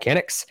given his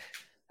mechanics.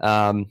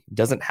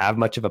 Doesn't have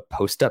much of a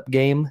post-up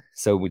game.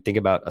 So we think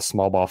about a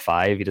small ball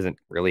 5. He doesn't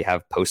really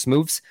have post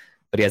moves,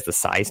 but he has the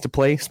size to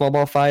play small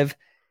ball 5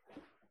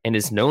 and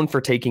is known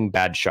for taking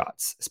bad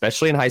shots,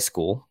 especially in high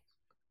school.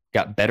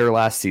 Got better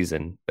last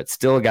season, but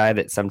still a guy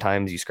that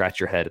sometimes you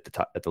scratch your head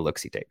at the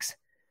looks he takes.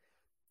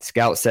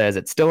 Scout says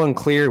it's still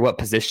unclear what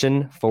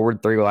position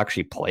forward 3 will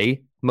actually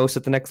play most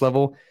at the next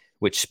level,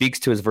 which speaks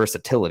to his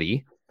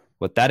versatility.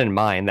 With that in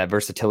mind, that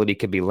versatility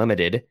could be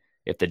limited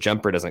if the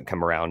jumper doesn't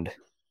come around,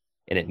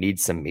 and it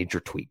needs some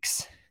major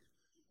tweaks.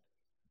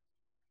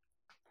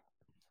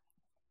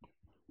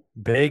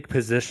 Big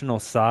positional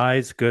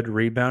size, good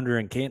rebounder,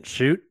 and can't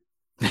shoot.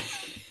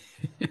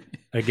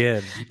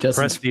 Again,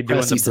 Presty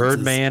doing the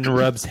Birdman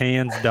rubs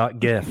hands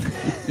 .gif.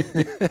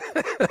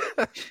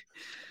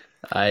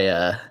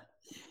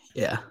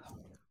 Yeah,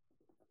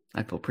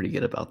 I feel pretty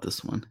good about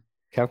this one.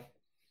 Okay.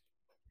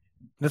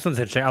 This one's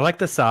interesting. I like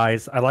the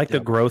size. I like the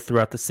growth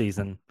throughout the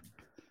season.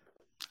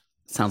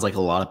 Sounds like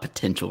a lot of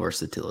potential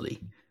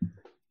versatility.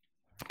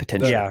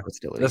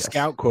 The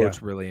scout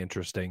quote's really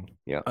interesting.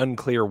 Yeah.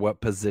 Unclear what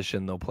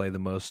position they'll play the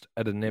most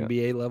at an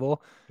NBA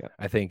level. Yeah.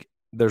 I think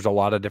there's a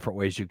lot of different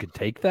ways you could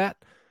take that.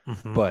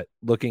 Mm-hmm. But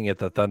looking at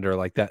the Thunder,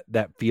 like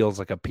that feels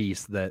like a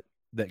piece that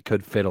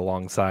could fit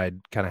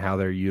alongside kind of how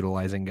they're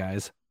utilizing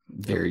guys.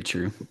 Very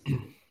true.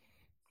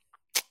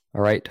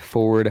 All right,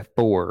 forward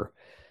 4.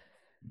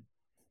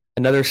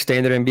 Another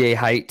standard NBA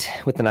height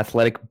with an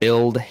athletic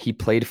build. He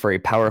played for a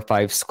Power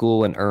 5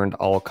 school and earned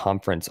all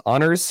conference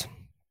honors.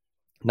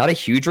 Not a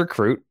huge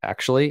recruit,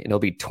 actually, and he'll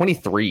be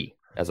 23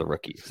 as a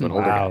rookie. So an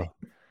older guy.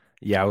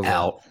 Yeah, I was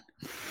out.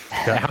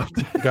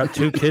 Got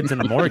 2 kids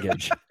and a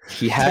mortgage.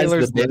 He has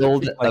Taylor's the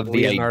build like of the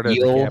Leonardo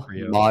ideal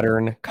DiCaprio.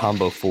 modern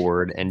combo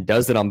forward and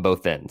does it on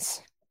both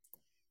ends.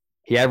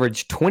 He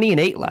averaged 20 and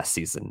 8 last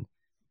season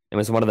and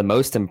was one of the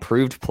most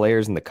improved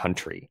players in the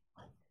country.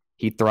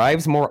 He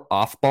thrives more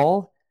off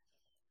ball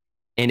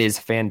and is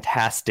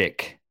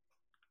fantastic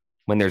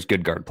when there's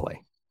good guard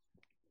play.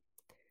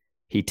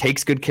 He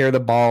takes good care of the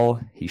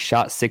ball. He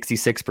shot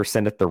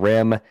 66% at the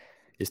rim.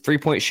 His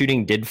 3-point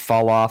shooting did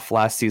fall off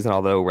last season,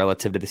 although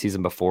relative to the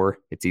season before,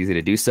 it's easy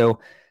to do so.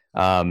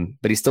 But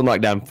he still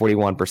knocked down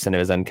 41% of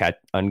his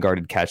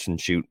unguarded catch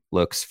and shoot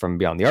looks from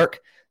beyond the arc.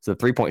 So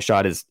the 3-point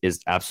shot is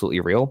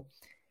absolutely real.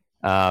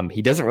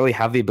 He doesn't really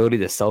have the ability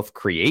to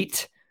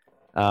self-create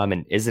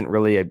and isn't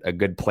really a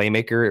good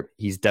playmaker.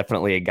 He's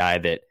definitely a guy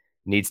that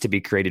needs to be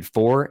created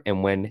for,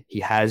 and when he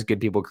has good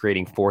people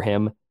creating for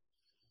him,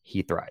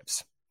 he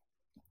thrives.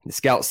 The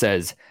scout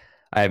says,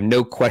 I have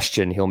no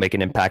question he'll make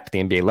an impact at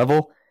the NBA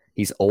level.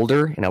 He's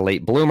older and a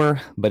late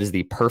bloomer, but is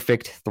the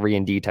perfect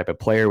 3-and-D type of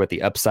player with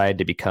the upside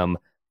to become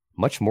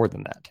much more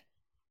than that.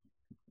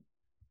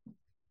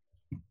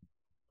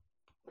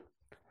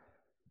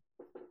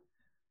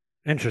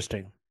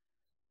 Interesting.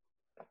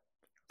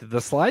 Did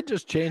the slide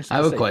just change? I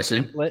have a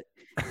question. Template?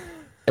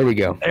 There we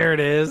go. There it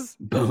is.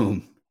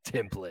 Boom.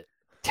 Template.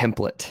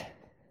 Template.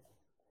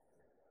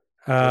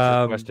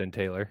 Question,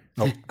 Taylor.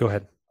 Oh, go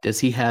ahead. Does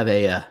he have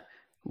a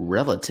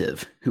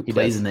relative who He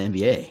plays does. in the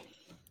NBA?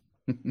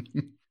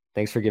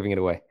 Thanks for giving it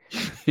away.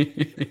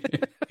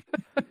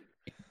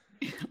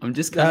 I'm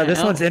just gonna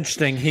This one's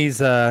interesting.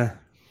 He's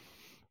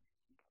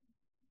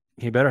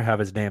He better have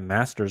his damn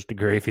master's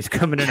degree if he's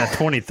coming in at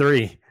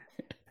 23.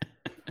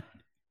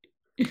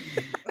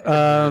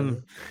 I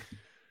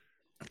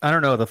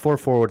don't know. The 4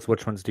 forwards,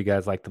 which ones do you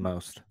guys like the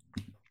most?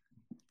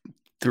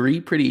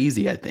 3 pretty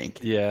easy, I think.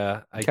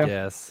 Yeah, I Okay.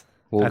 guess.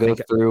 We'll go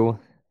through.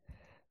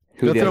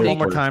 Go the through other it one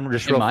more forward- time,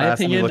 just In real my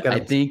fast. and opinion, look at I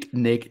it. think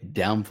Nick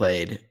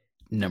downplayed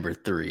number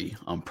 3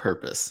 on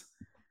purpose.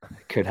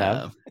 Could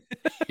have.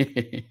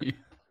 Um,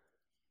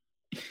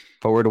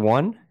 Forward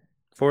 1.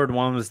 Forward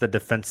 1 was the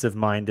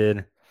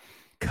defensive-minded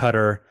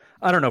cutter.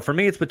 I don't know. For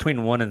me, it's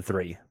between 1 and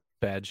 3.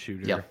 Bad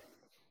shooter. Yep.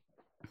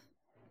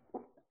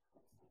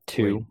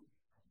 2.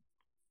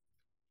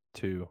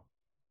 2.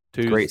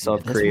 Great That's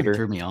what self-creator.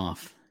 threw me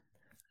off.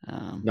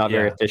 Not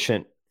very Yeah.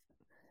 efficient.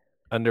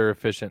 Under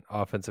efficient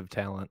offensive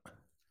talent.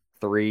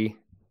 3.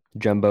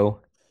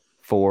 Jumbo.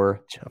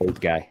 4. Old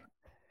guy.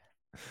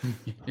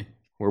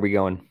 Where are we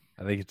going?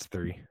 I think it's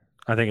 3.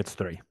 I think it's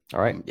 3.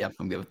 All right. Yep,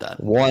 I'm good with that.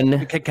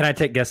 1. Can I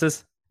take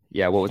guesses?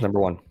 Yeah. What was number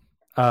 1?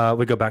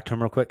 We go back to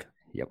him real quick.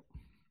 Yep.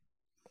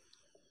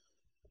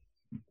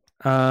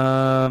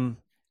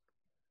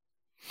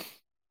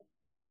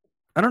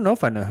 I don't know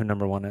if I know who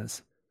number 1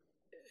 is.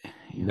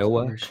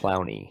 Noah George.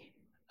 Clowney.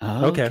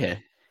 Oh, Okay.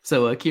 okay.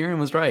 So Kieran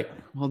was right.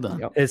 Well done.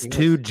 Yep. It's he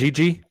 2 was.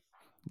 Gigi,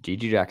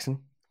 Gigi Jackson.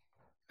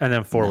 and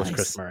then 4 was Nice.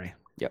 Chris Murray.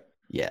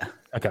 Yeah.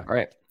 Okay. All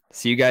right.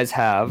 So you guys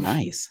have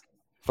Nice.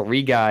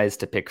 3 guys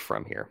to pick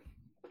from here.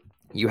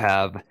 You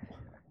have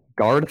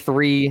guard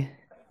 3,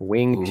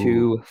 wing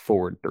 2,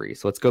 forward 3.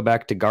 So let's go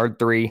back to guard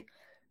 3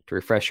 to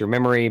refresh your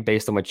memory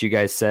based on what you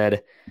guys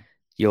said.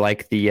 You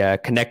like the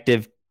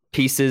connective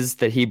pieces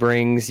that he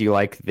brings. You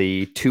like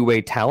the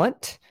two-way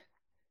talent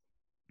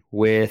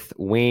with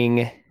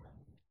wing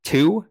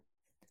 2.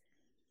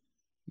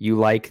 You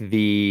like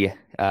the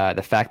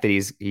fact that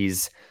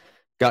he's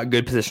got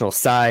good positional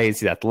size,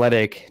 he's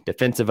athletic,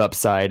 defensive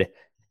upside,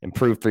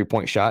 improved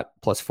 3-point shot,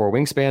 plus 4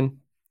 wingspan,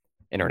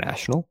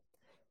 international.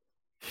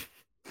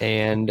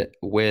 And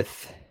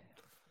with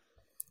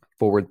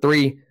forward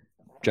 3,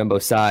 jumbo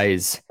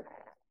size,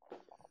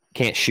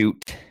 can't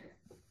shoot,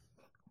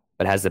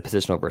 but has the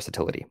positional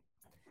versatility.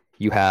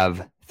 You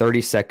have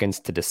 30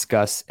 seconds to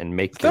discuss and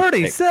make your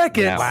 30 pick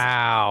seconds? now.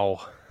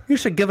 Wow. You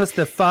should give us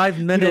the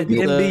 5-minute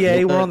You know,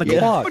 NBA. We're on the yeah.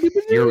 clock.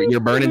 You're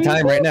burning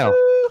time right now.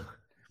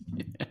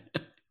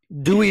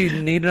 Do we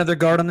need another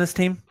guard on this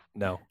team?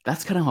 No.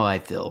 That's kind of how I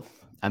feel.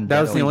 That was the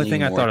definitely only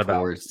thing I leaning thought more about.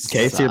 towards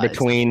Okay, so you're size.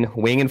 between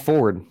wing and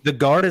forward. The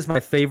guard is my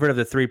favorite of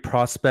the 3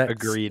 prospects.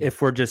 Agreed.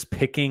 If we're just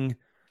picking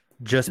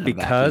just In a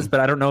because, vacuum. but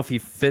I don't know if he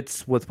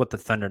fits with what the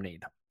Thunder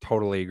need.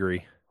 Totally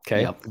agree.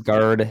 Okay, Yep.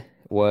 guard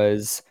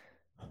was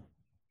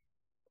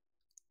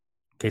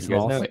Case You guys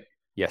Moss. know. Wait,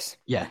 yes.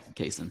 yeah,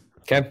 Kaysen.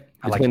 Okay,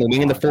 I like between the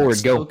wing and the forward,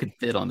 Still go. could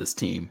fit on this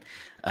team.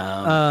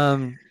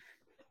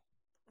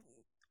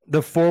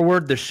 The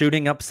forward, the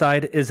shooting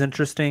upside is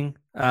interesting.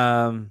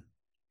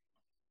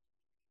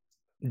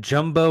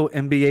 Jumbo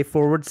NBA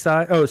forward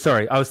side. Oh,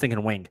 sorry, I was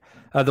thinking wing.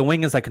 The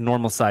wing is like a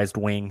normal sized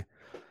wing.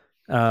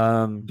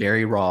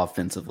 Very raw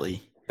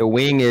offensively. The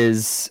wing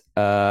is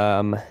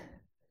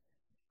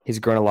he's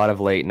grown a lot of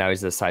late. Now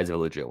he's the size of a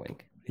legit wing.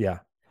 Yeah.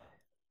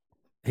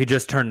 He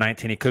just turned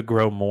 19. He could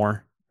grow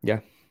more. Yeah.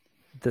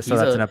 So He's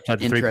that's a an upside.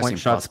 The interesting 3-point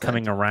shots prospect.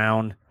 coming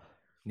around.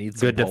 Needs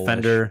Good some Polish.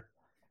 defender.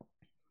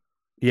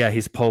 Yeah,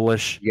 he's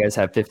Polish. You guys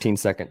have 15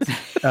 seconds.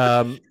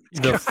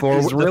 The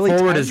forward, really the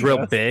forward tiny, is real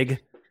guys. big.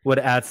 Would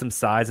add some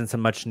size and some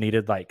much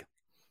needed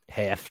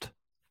Heft.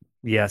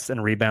 yes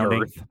and rebounding.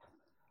 Girth.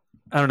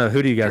 I don't know.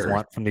 Who do you guys Girth.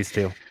 want from these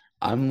 2?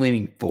 I'm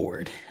leaning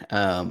forward.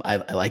 I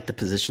like the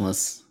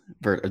positionless,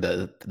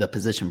 the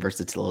position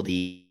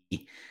versatility.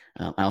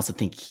 I also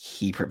think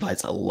he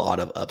provides a lot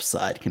of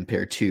upside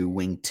compared to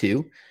wing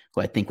 2,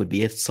 who I think would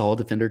be a solid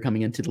defender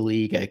coming into the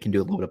league. I can do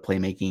a little bit of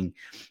playmaking,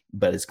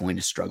 but is going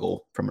to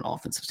struggle from an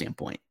offensive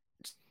standpoint.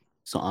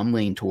 So I'm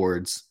leaning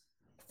towards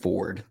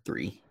forward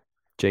 3.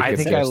 Jacob,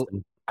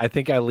 I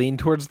think I lean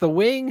towards the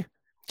wing.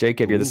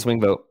 Jacob, you're the swing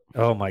vote.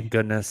 Oh my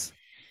goodness.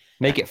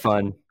 Make it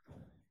fun.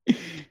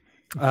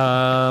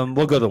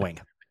 We'll go the wing.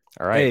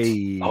 All right.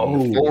 Hey.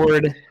 Oh.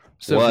 Forward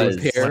So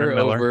was repair Leonard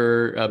Miller.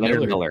 over Leonard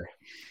Miller. Miller.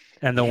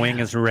 And the wing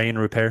is Ray and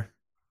Repair.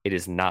 It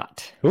is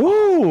not.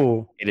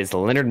 Ooh. It is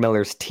Leonard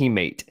Miller's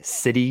teammate,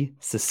 City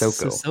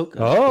Sissoko. Sissoko.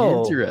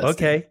 Oh, Interesting.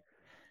 okay.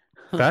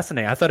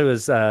 Fascinating. I thought it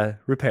was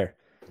Repair.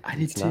 I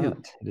did It's too.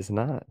 not. It is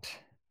not.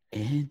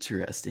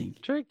 Interesting.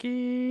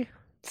 Tricky.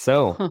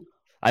 So Huh.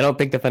 I don't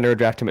think the Thunder would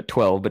draft him at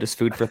 12, but it's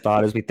food for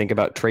thought as we think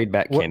about trade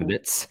back What-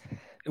 candidates.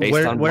 Based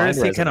Where on where blind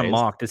is he kind of resumes.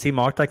 mocked? Is he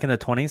mocked like in the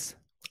 20s?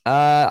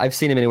 I've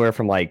seen him anywhere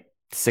from like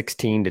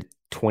 16 to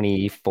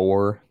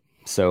 24.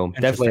 So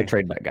definitely a Interesting.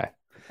 trade back guy.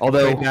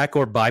 Although Trade back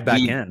or buy back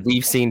in?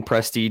 we've seen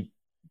Presti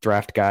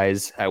draft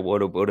guys at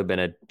what would have been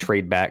a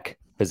trade back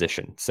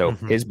position. So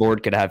Mhm. his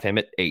board could have him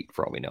at 8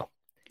 for all we know.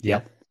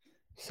 Yep.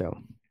 So,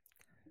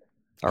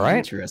 all right.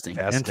 Interesting.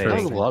 That Fascinating.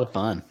 was a lot of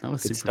fun. That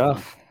was Good super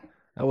stuff.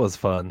 That was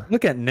fun.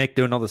 Look at Nick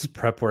doing all this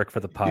prep work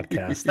for the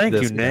podcast. Thank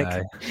This you, Nick.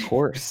 guy. Of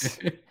course.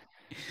 fun.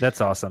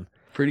 That's awesome.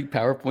 Pretty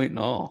PowerPoint and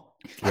all.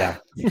 Yeah.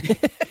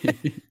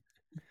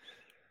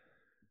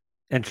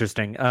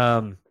 Interesting.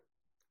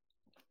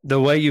 The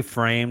way you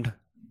framed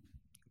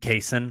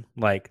Kaysen,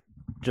 like,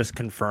 just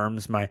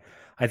confirms my.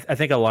 I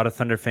think a lot of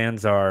Thunder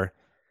fans are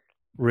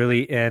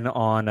really in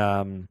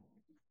on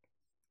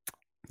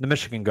the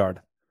Michigan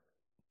guard,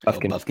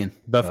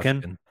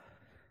 Buffkin.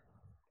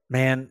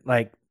 Man,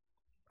 like,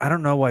 I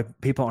don't know why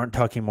people aren't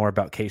talking more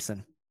about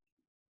Kaysen.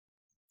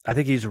 I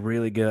think he's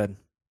really good.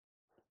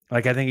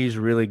 I think he's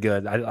really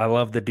good. I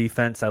love the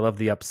defense. I love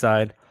the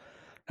upside.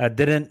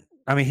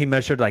 He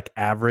measured like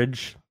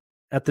average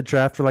at the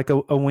draft for like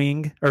a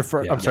wing or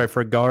for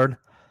a guard.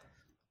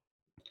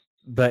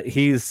 But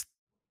he's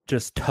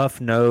just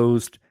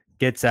tough-nosed,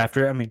 gets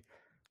after it. I mean,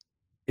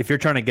 if you're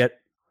trying to get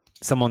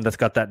someone that's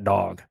got that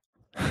dog,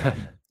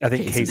 I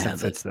think Kaysen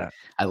fits that.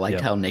 I liked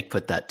how Nick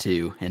put that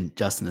too. And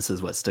Justin, this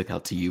is what stuck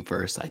out to you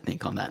first, I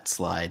think, on that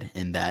slide,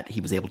 in that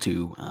he was able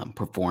to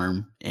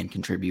perform and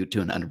contribute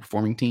to an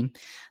underperforming team.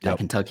 That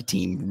Kentucky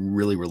team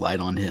really relied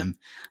on him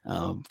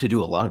to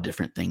do a lot of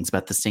different things. But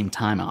at the same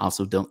time, I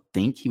also don't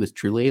think he was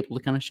truly able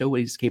to kind of show what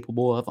he's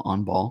capable of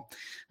on ball.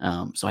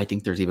 So I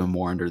think there's even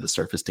more under the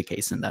surface to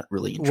Kaysen that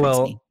really intrigues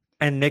me.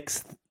 And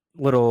Nick's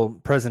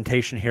little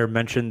presentation here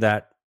mentioned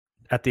that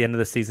at the end of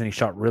the season, he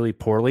shot really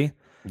poorly.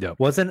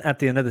 Wasn't at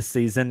the end of the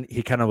season,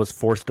 he kind of was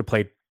forced to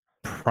play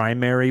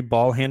primary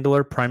ball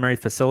handler, primary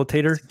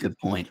facilitator. That's a good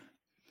point.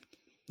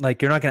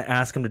 Like, you're not going to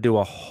ask him to do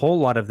a whole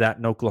lot of that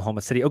in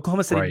Oklahoma City.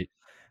 Right.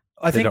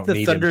 I think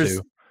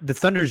the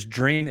Thunder's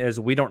dream is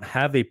we don't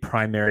have a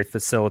primary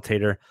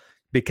facilitator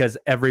because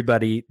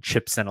everybody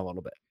chips in a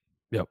little bit.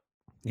 Yep.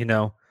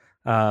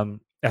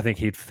 I think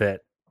he'd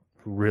fit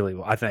really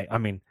well.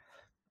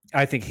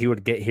 I think he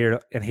would get here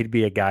and he'd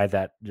be a guy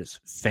that just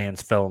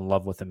fans fell in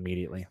love with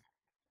immediately.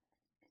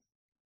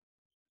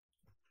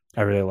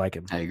 I really like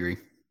him. I agree.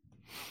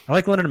 I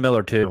like Leonard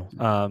Miller too.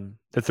 The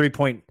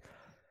 3-point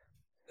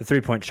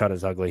shot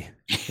is ugly.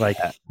 Like,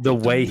 the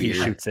way he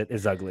shoots it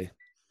is ugly.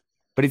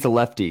 But he's a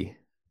lefty.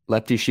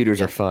 Lefty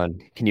shooters are fun.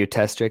 Can you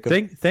attest, Jacob?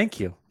 Thank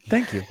you.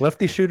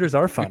 Lefty shooters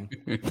are fun.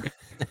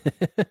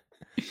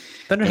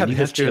 Thunder have a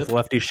history with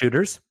lefty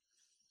shooters.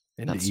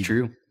 That's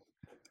true.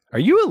 Are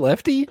you a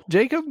lefty,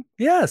 Jacob?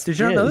 Yes. Did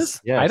you not know this?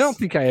 Yes. I don't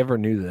think I ever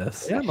knew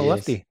this. Yeah, I'm a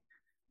lefty.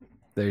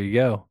 There you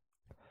go.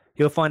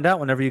 You'll find out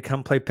whenever you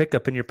come play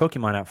pickup in your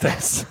Pokemon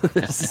outfits.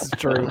 This is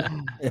true.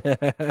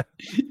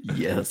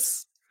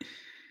 Yes.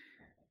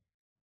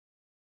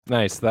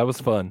 Nice. That was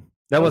fun.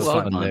 That was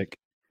fun, Nick.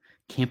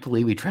 Can't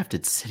believe we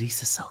drafted City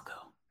Sissoko.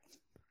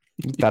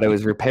 You thought it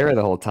was repair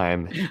the whole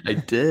time. I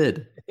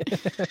did.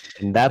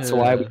 And that's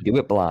why we do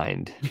it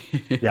blind.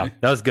 Yeah,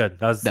 that was good.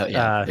 That was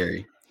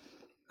very.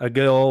 A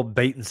good old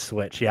bait and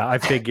switch. Yeah, I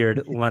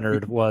figured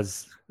Leonard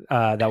was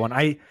that one.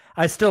 I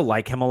still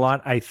like him a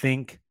lot. I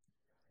think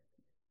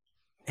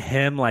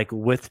him like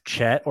with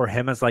Chet or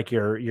him as like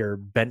your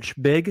bench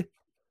big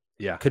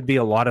could be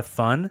a lot of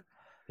fun.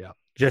 Yeah.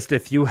 Just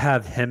if you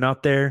have him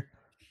out there,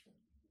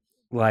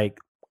 like,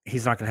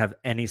 he's not going to have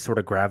any sort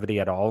of gravity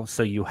at all.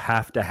 So you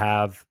have to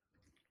have,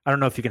 I don't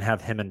know if you can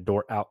have him and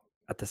Dort out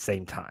at the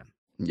same time.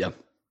 Yep.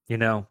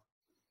 Yep.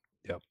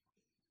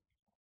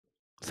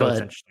 So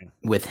it's interesting.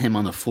 With him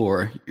on the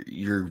floor,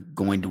 you're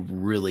going to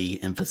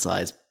really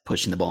emphasize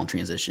pushing the ball in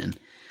transition.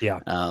 Yeah.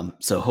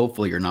 So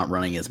hopefully you're not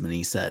running as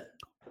many sets.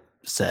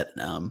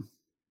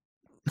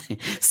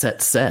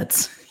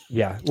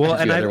 Yeah. Well,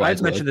 and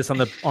I've mentioned this on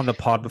the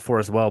pod before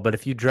as well, but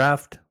if you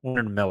draft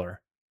Leonard Miller,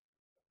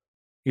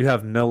 you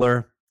have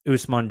Miller,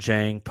 Usman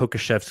Jang,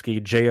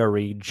 Pokashevsky,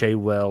 JRE, J.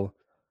 Will.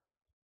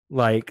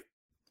 Like,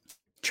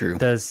 true.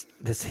 Does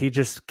he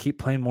just keep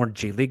playing more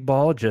G League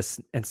ball?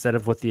 Just instead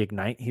of with the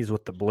Ignite, he's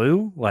with the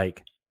Blue?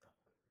 Like,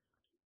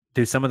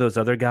 do some of those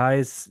other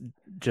guys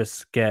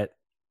just get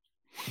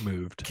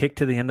moved, kicked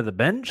to the end of the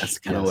bench? That's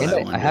kind of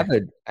what I have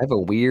a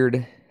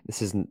weird.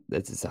 This is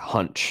a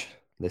hunch.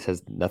 This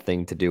has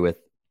nothing to do with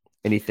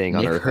anything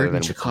on earth other than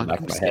what's in the back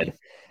of my head.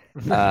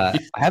 I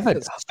have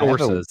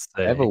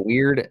a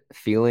weird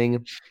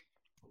feeling.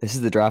 This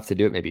is the draft to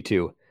do it, maybe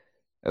too.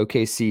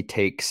 OKC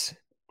takes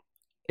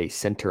a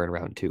center in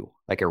round 2,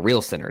 like a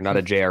real center, not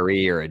a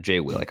JRE or a J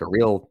Will, like a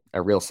real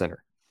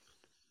center.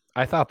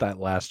 I thought that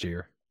last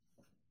year.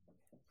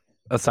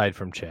 Aside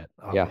from Chet,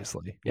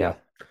 obviously. Yeah.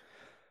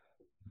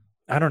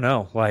 I don't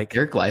know. Like,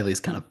 Eric Lively's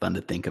kind of fun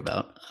to think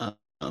about. Well,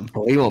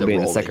 he won't be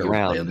in the second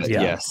round, but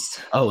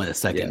yes. Oh, in the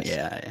second,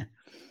 yeah.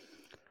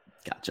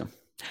 Gotcha.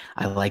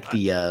 I like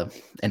the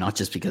and not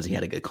just because he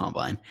had a good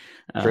combine.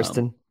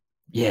 Tristan.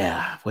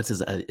 Yeah. What's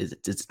his?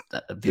 It's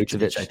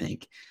Vucevic, I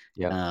think.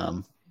 Yeah.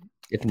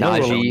 If no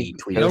Najee,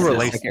 no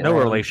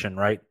relation,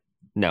 right?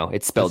 No,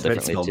 it's spelled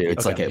differently too.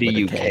 It's like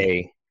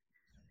VUK.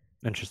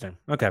 Interesting.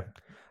 Okay.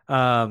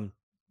 I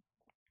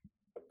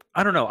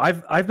don't know.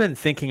 I've been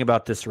thinking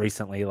about this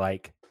recently.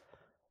 Like,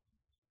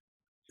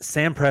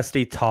 Sam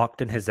Presti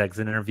talked in his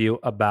exit interview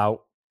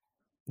about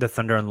the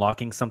Thunder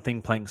unlocking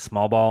something, playing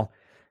small ball,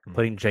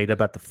 putting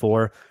J-Dub at the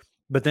 4.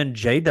 But then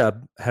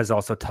J-Dub has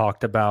also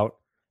talked about,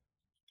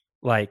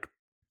 like,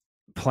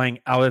 playing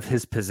out of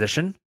his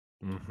position,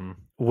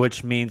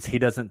 which means he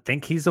doesn't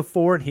think he's a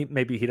 4, and he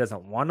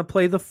doesn't want to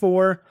play the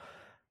 4.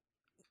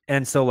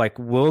 And so, like,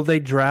 will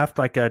they draft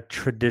like a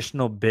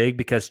traditional big?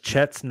 Because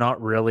Chet's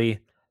not really,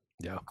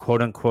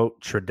 quote unquote,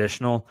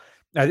 traditional.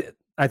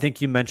 I think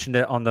you mentioned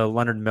it on the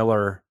Leonard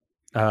Miller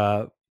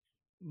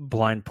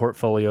blind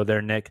portfolio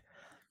there, Nick.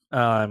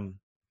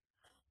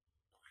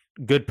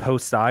 Good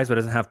post size, but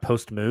doesn't have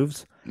post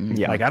moves.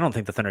 Yeah. Like, I don't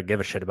think the Thunder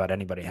give a shit about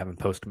anybody having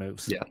post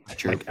moves. Yeah,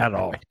 true. Like, at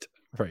all.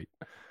 Right.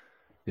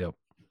 Yep.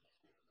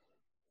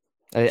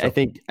 I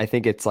think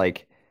it's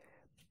like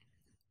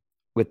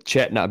with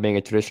Chet not being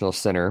a traditional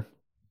center,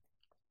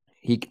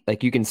 you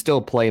can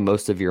still play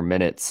most of your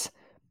minutes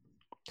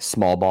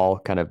small ball,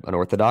 kind of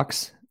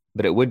unorthodox,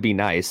 but it would be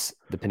nice,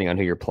 depending on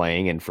who you're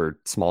playing and for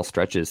small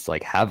stretches, to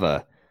like have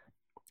a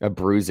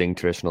bruising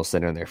traditional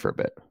center in there for a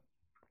bit.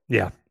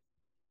 Yeah.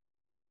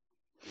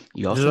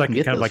 You also like can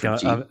get kind of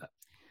those like for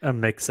a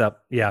mix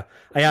up. Yeah.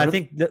 I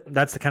think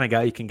that's the kind of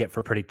guy you can get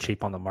for pretty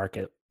cheap on the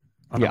market,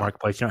 the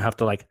marketplace. You don't have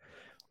to like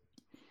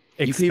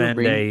expend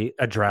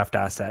a draft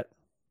asset.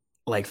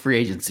 Like free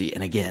agency.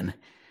 And again,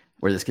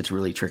 where this gets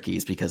really tricky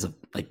is because of,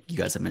 like you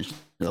guys have mentioned,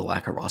 the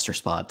lack of roster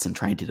spots and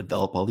trying to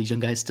develop all these young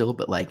guys still,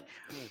 but like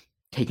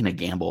taking a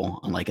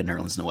gamble on like a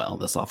Nerlens Noel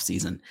this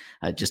offseason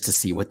just to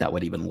see what that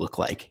would even look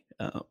like.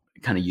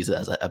 Kind of use it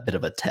as a bit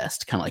of a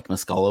test, kind of like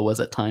Muscala was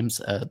at times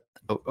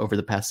over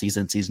the past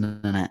season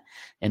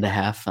and a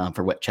half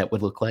for what Chet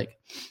would look like.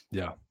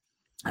 Yeah.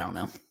 I don't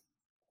know.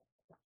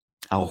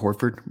 Al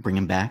Horford, bring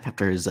him back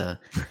after his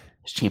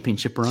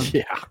championship run.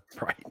 Yeah,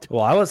 right.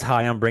 Well, I was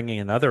high on bringing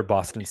another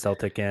Boston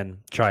Celtic in,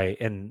 free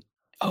Grant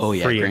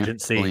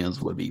agency.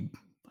 Williams would be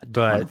a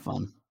ton of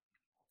fun.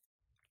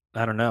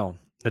 I don't know.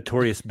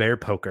 Notorious bear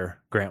poker,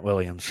 Grant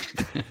Williams.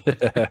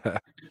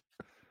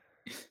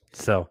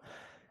 So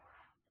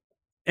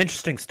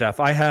interesting stuff.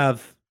 I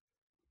have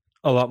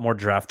a lot more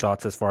draft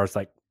thoughts as far as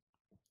like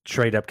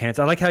trade up candidates.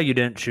 I like how you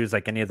didn't choose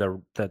like any of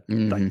the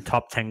like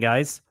top 10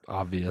 guys.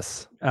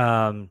 Obvious.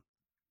 I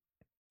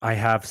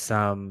have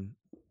some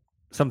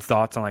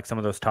thoughts on like some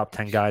of those top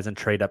 10 guys and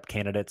trade up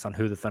candidates on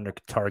who the Thunder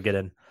could target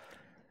and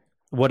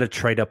what a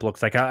trade up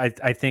looks like. I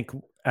think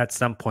at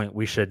some point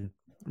we should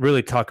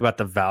really talk about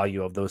the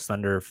value of those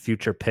Thunder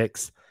future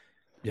picks.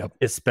 Yep.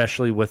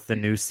 Especially with the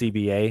new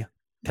CBA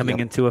coming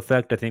into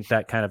effect. I think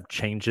that kind of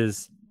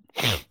changes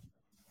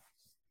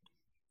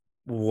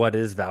what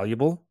is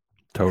valuable,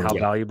 how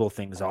valuable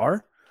things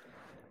are.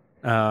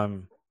 A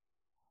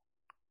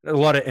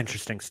lot of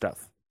interesting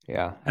stuff.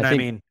 Yeah. And I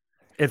mean,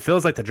 it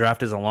feels like the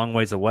draft is a long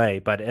ways away,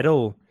 but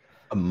we're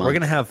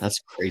going to have that's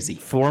crazy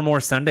 4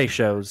 more Sunday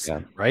shows.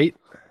 Yeah. Right.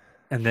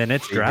 And then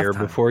it's draft here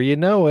time. Before you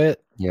know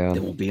it. Yeah. They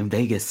won't be in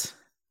Vegas.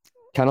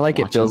 Kind of like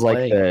it feels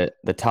like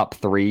the top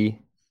 3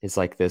 is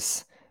like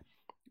this.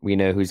 We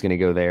know who's going to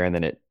go there, and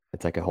then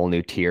it's like a whole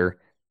new tier.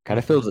 Kind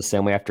of feels the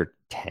same way after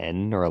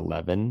 10 or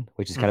 11,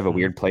 which is kind of a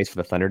weird place for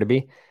the Thunder to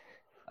be.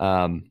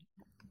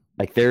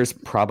 Like there's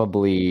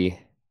probably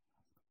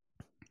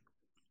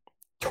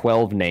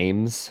 12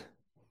 names,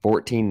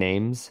 14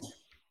 names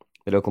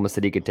that Oklahoma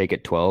City could take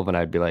at 12, and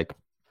I'd be like,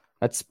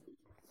 that's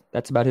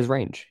about his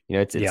range. You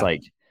know, it's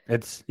like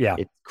it's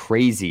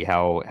crazy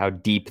how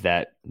deep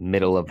that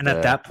middle of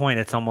at that point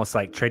it's almost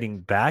like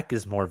trading back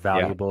is more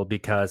valuable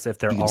because if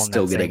they're all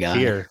still in that get a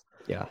same guy.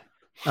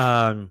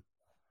 tier.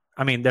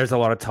 I mean, there's a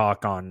lot of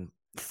talk on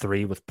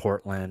 3 with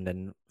Portland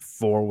and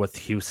 4 with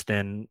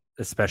Houston,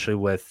 especially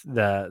with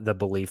the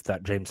belief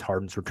that James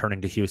Harden's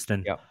returning to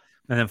Houston. Yep.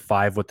 And then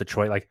 5 with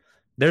Detroit. Like,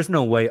 there's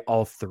no way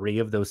all 3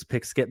 of those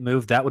picks get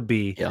moved. That would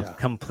be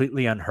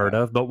completely unheard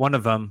of. But one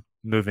of them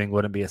moving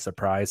wouldn't be a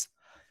surprise.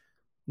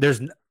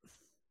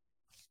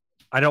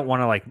 I don't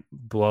want to like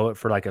blow it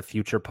for like a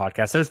future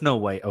podcast. There's no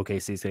way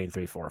OKC's getting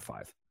 3, 4, or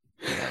 5.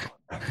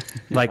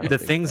 Like the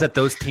things that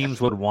those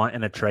teams would want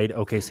in a trade,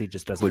 OKC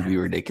just doesn't. Would be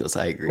ridiculous.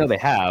 I agree. No, they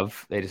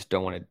have. They just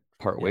don't want to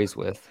part ways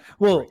with.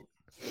 Well,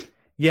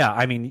 yeah.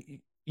 I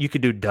mean, you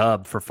could do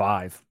Dub for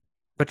 5,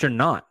 but you're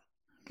not.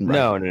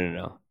 Right.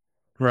 No.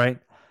 Right.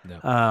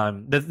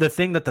 No. The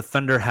thing that the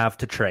Thunder have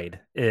to trade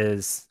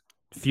is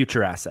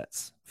future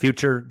assets,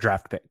 future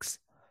draft picks.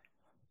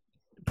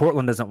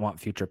 Portland doesn't want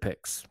future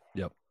picks.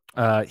 Yep.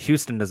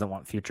 Houston doesn't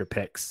want future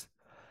picks.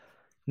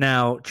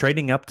 Now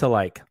trading up to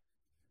like.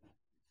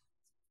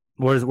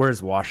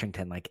 Where's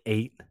Washington? Like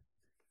 8?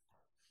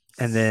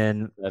 And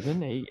then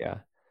 7, 8, yeah.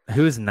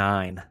 Who's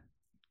 9?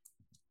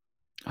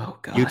 Oh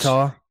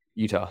gosh.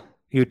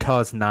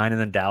 Utah's 9,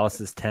 and then Dallas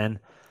is 10.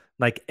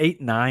 Like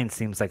 8, 9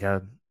 seems like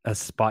a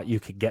spot you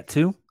could get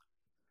to.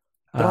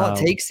 But all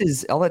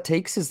it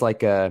takes is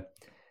like a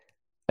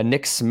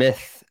Nick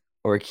Smith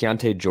or a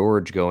Keontae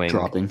George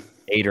going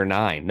 8 or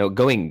 9. No,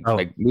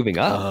 like moving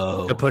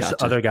up to push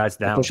other guys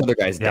down.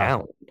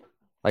 Down.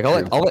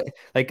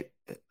 Like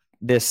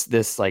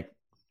this like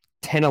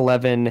 10,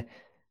 11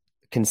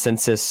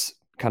 consensus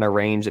kind of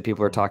range that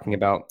people are talking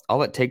about.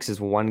 All it takes is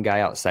one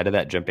guy outside of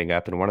that jumping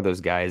up, and one of those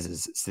guys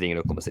is sitting in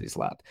Oklahoma City's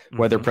lap.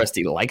 Whether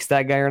Presti likes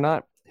that guy or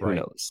not, who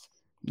knows?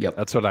 Yep,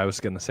 that's what I was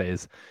going to say.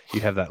 Is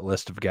you have that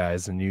list of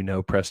guys, and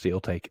Presti will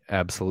take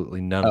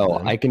absolutely none.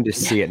 Oh, I can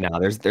just see it now.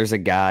 There's a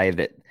guy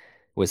that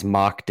was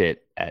mocked at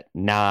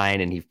 9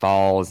 and he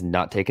falls,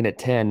 not taking it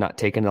 10, not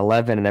taking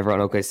 11, and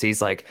everyone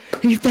OKC's like,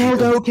 he fell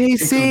to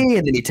OKC,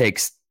 and then he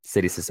takes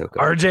City Sissoko.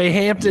 RJ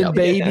Hampton,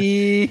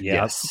 baby.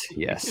 Yes.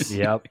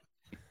 Yep.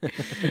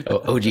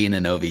 OG and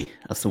Anobi.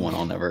 That's the one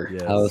I'll never,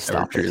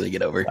 ever truly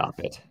get over. Stop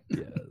it.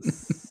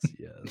 Yes.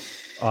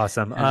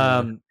 Awesome.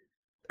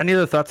 Any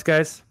other thoughts,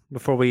 guys,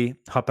 before we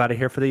hop out of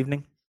here for the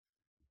evening?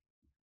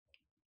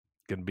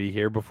 Gonna be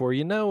here before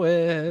you know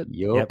it.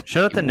 Yep.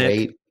 Shout out to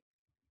Nick.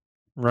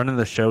 Running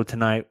the show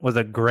tonight was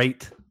a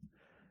great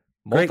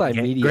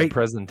multimedia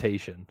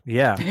presentation.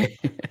 Yeah.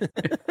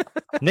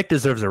 Nick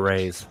deserves a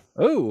raise.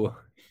 Oh.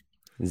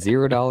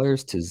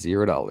 $0 to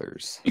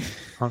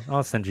 $0.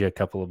 I'll send you a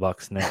couple of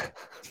bucks, Nick.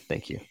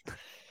 Thank you.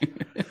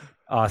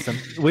 Awesome.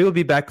 We will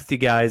be back with you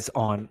guys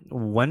on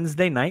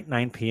Wednesday night,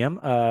 9 p.m.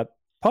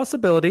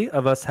 Possibility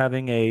of us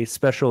having a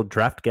special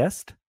draft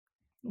guest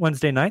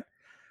Wednesday night.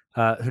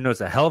 Who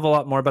knows a hell of a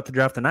lot more about the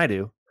draft than I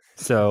do.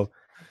 So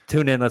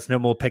tune in. Let's know.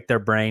 We'll pick their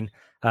brain.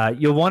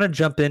 You'll want to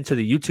jump into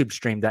the YouTube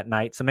stream that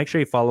night. So make sure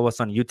you follow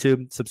us on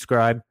YouTube,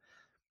 subscribe,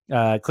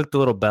 click the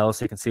little bell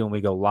so you can see when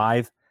we go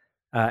live.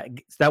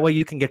 That way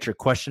you can get your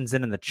questions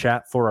in the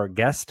chat for our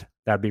guest.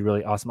 That'd be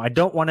really awesome. I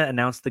don't want to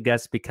announce the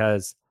guest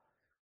because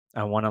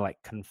I want to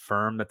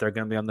confirm that they're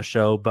going to be on the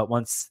show. But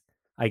once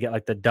I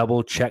get the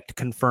double checked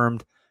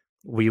confirmed,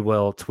 we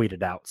will tweet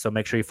it out. So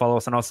make sure you follow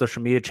us on all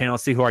social media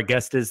channels. See who our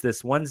guest is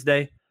this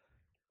Wednesday.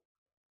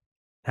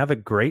 Have a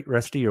great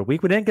rest of your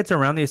week. We didn't get to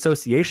round the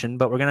association,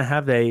 but we're going to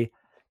have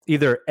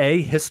either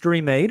A,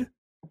 history made,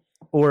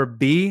 or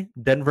B,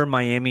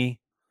 Denver-Miami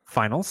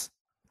finals.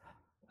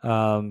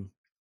 So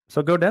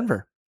go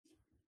Denver.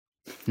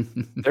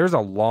 There's a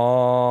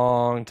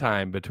long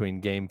time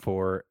between game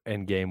 4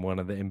 and game 1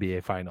 of the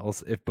NBA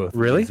finals if both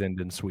of these end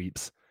in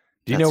sweeps.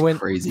 Do you know when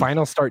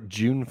finals start?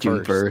 June 1st.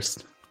 June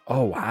 1st.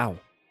 Oh, wow.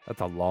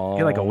 That's a long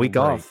Get a week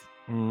break. off.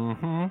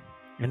 Mm-hmm.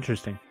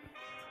 Interesting.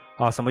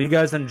 Awesome. Well, you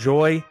guys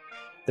enjoy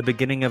the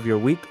beginning of your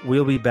week.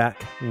 We'll be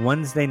back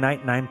Wednesday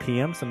night, 9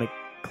 p.m. So make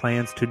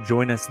plans to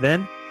join us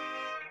then.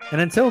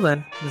 And until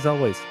then, as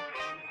always,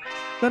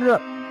 send it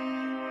up.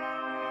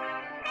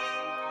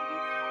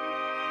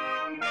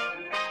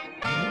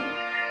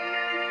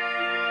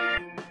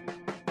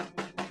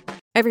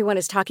 Everyone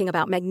is talking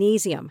about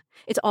magnesium.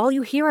 It's all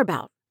you hear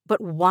about. But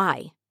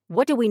why?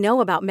 What do we know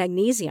about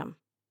magnesium?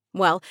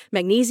 Well,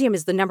 magnesium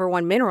is the number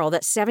one mineral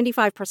that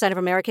 75% of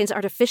Americans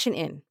are deficient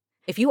in.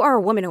 If you are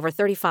a woman over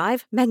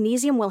 35,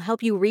 magnesium will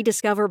help you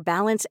rediscover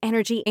balance,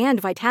 energy, and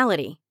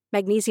vitality.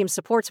 Magnesium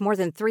supports more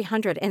than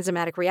 300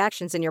 enzymatic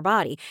reactions in your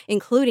body,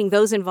 including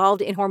those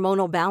involved in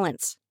hormonal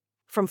balance.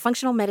 From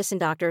functional medicine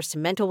doctors to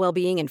mental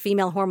well-being and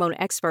female hormone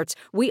experts,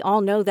 we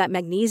all know that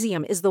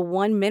magnesium is the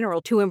one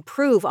mineral to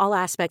improve all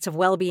aspects of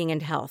well-being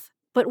and health.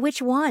 But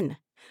which one?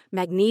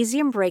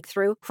 Magnesium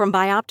Breakthrough from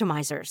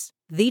Bioptimizers,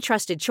 the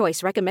trusted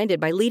choice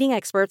recommended by leading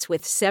experts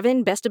with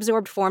 7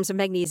 best-absorbed forms of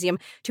magnesium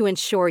to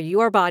ensure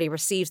your body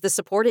receives the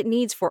support it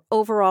needs for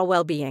overall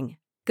well-being.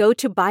 Go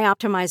to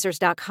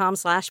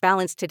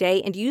bioptimizers.com/balance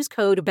today and use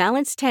code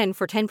BALANCE10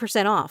 for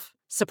 10% off.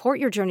 Support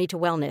your journey to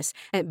wellness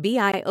at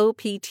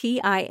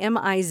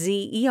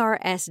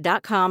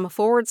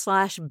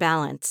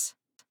bioptimizers.com/balance.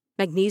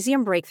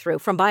 Magnesium Breakthrough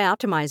from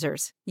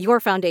Bioptimizers, your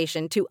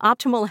foundation to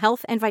optimal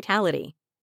health and vitality.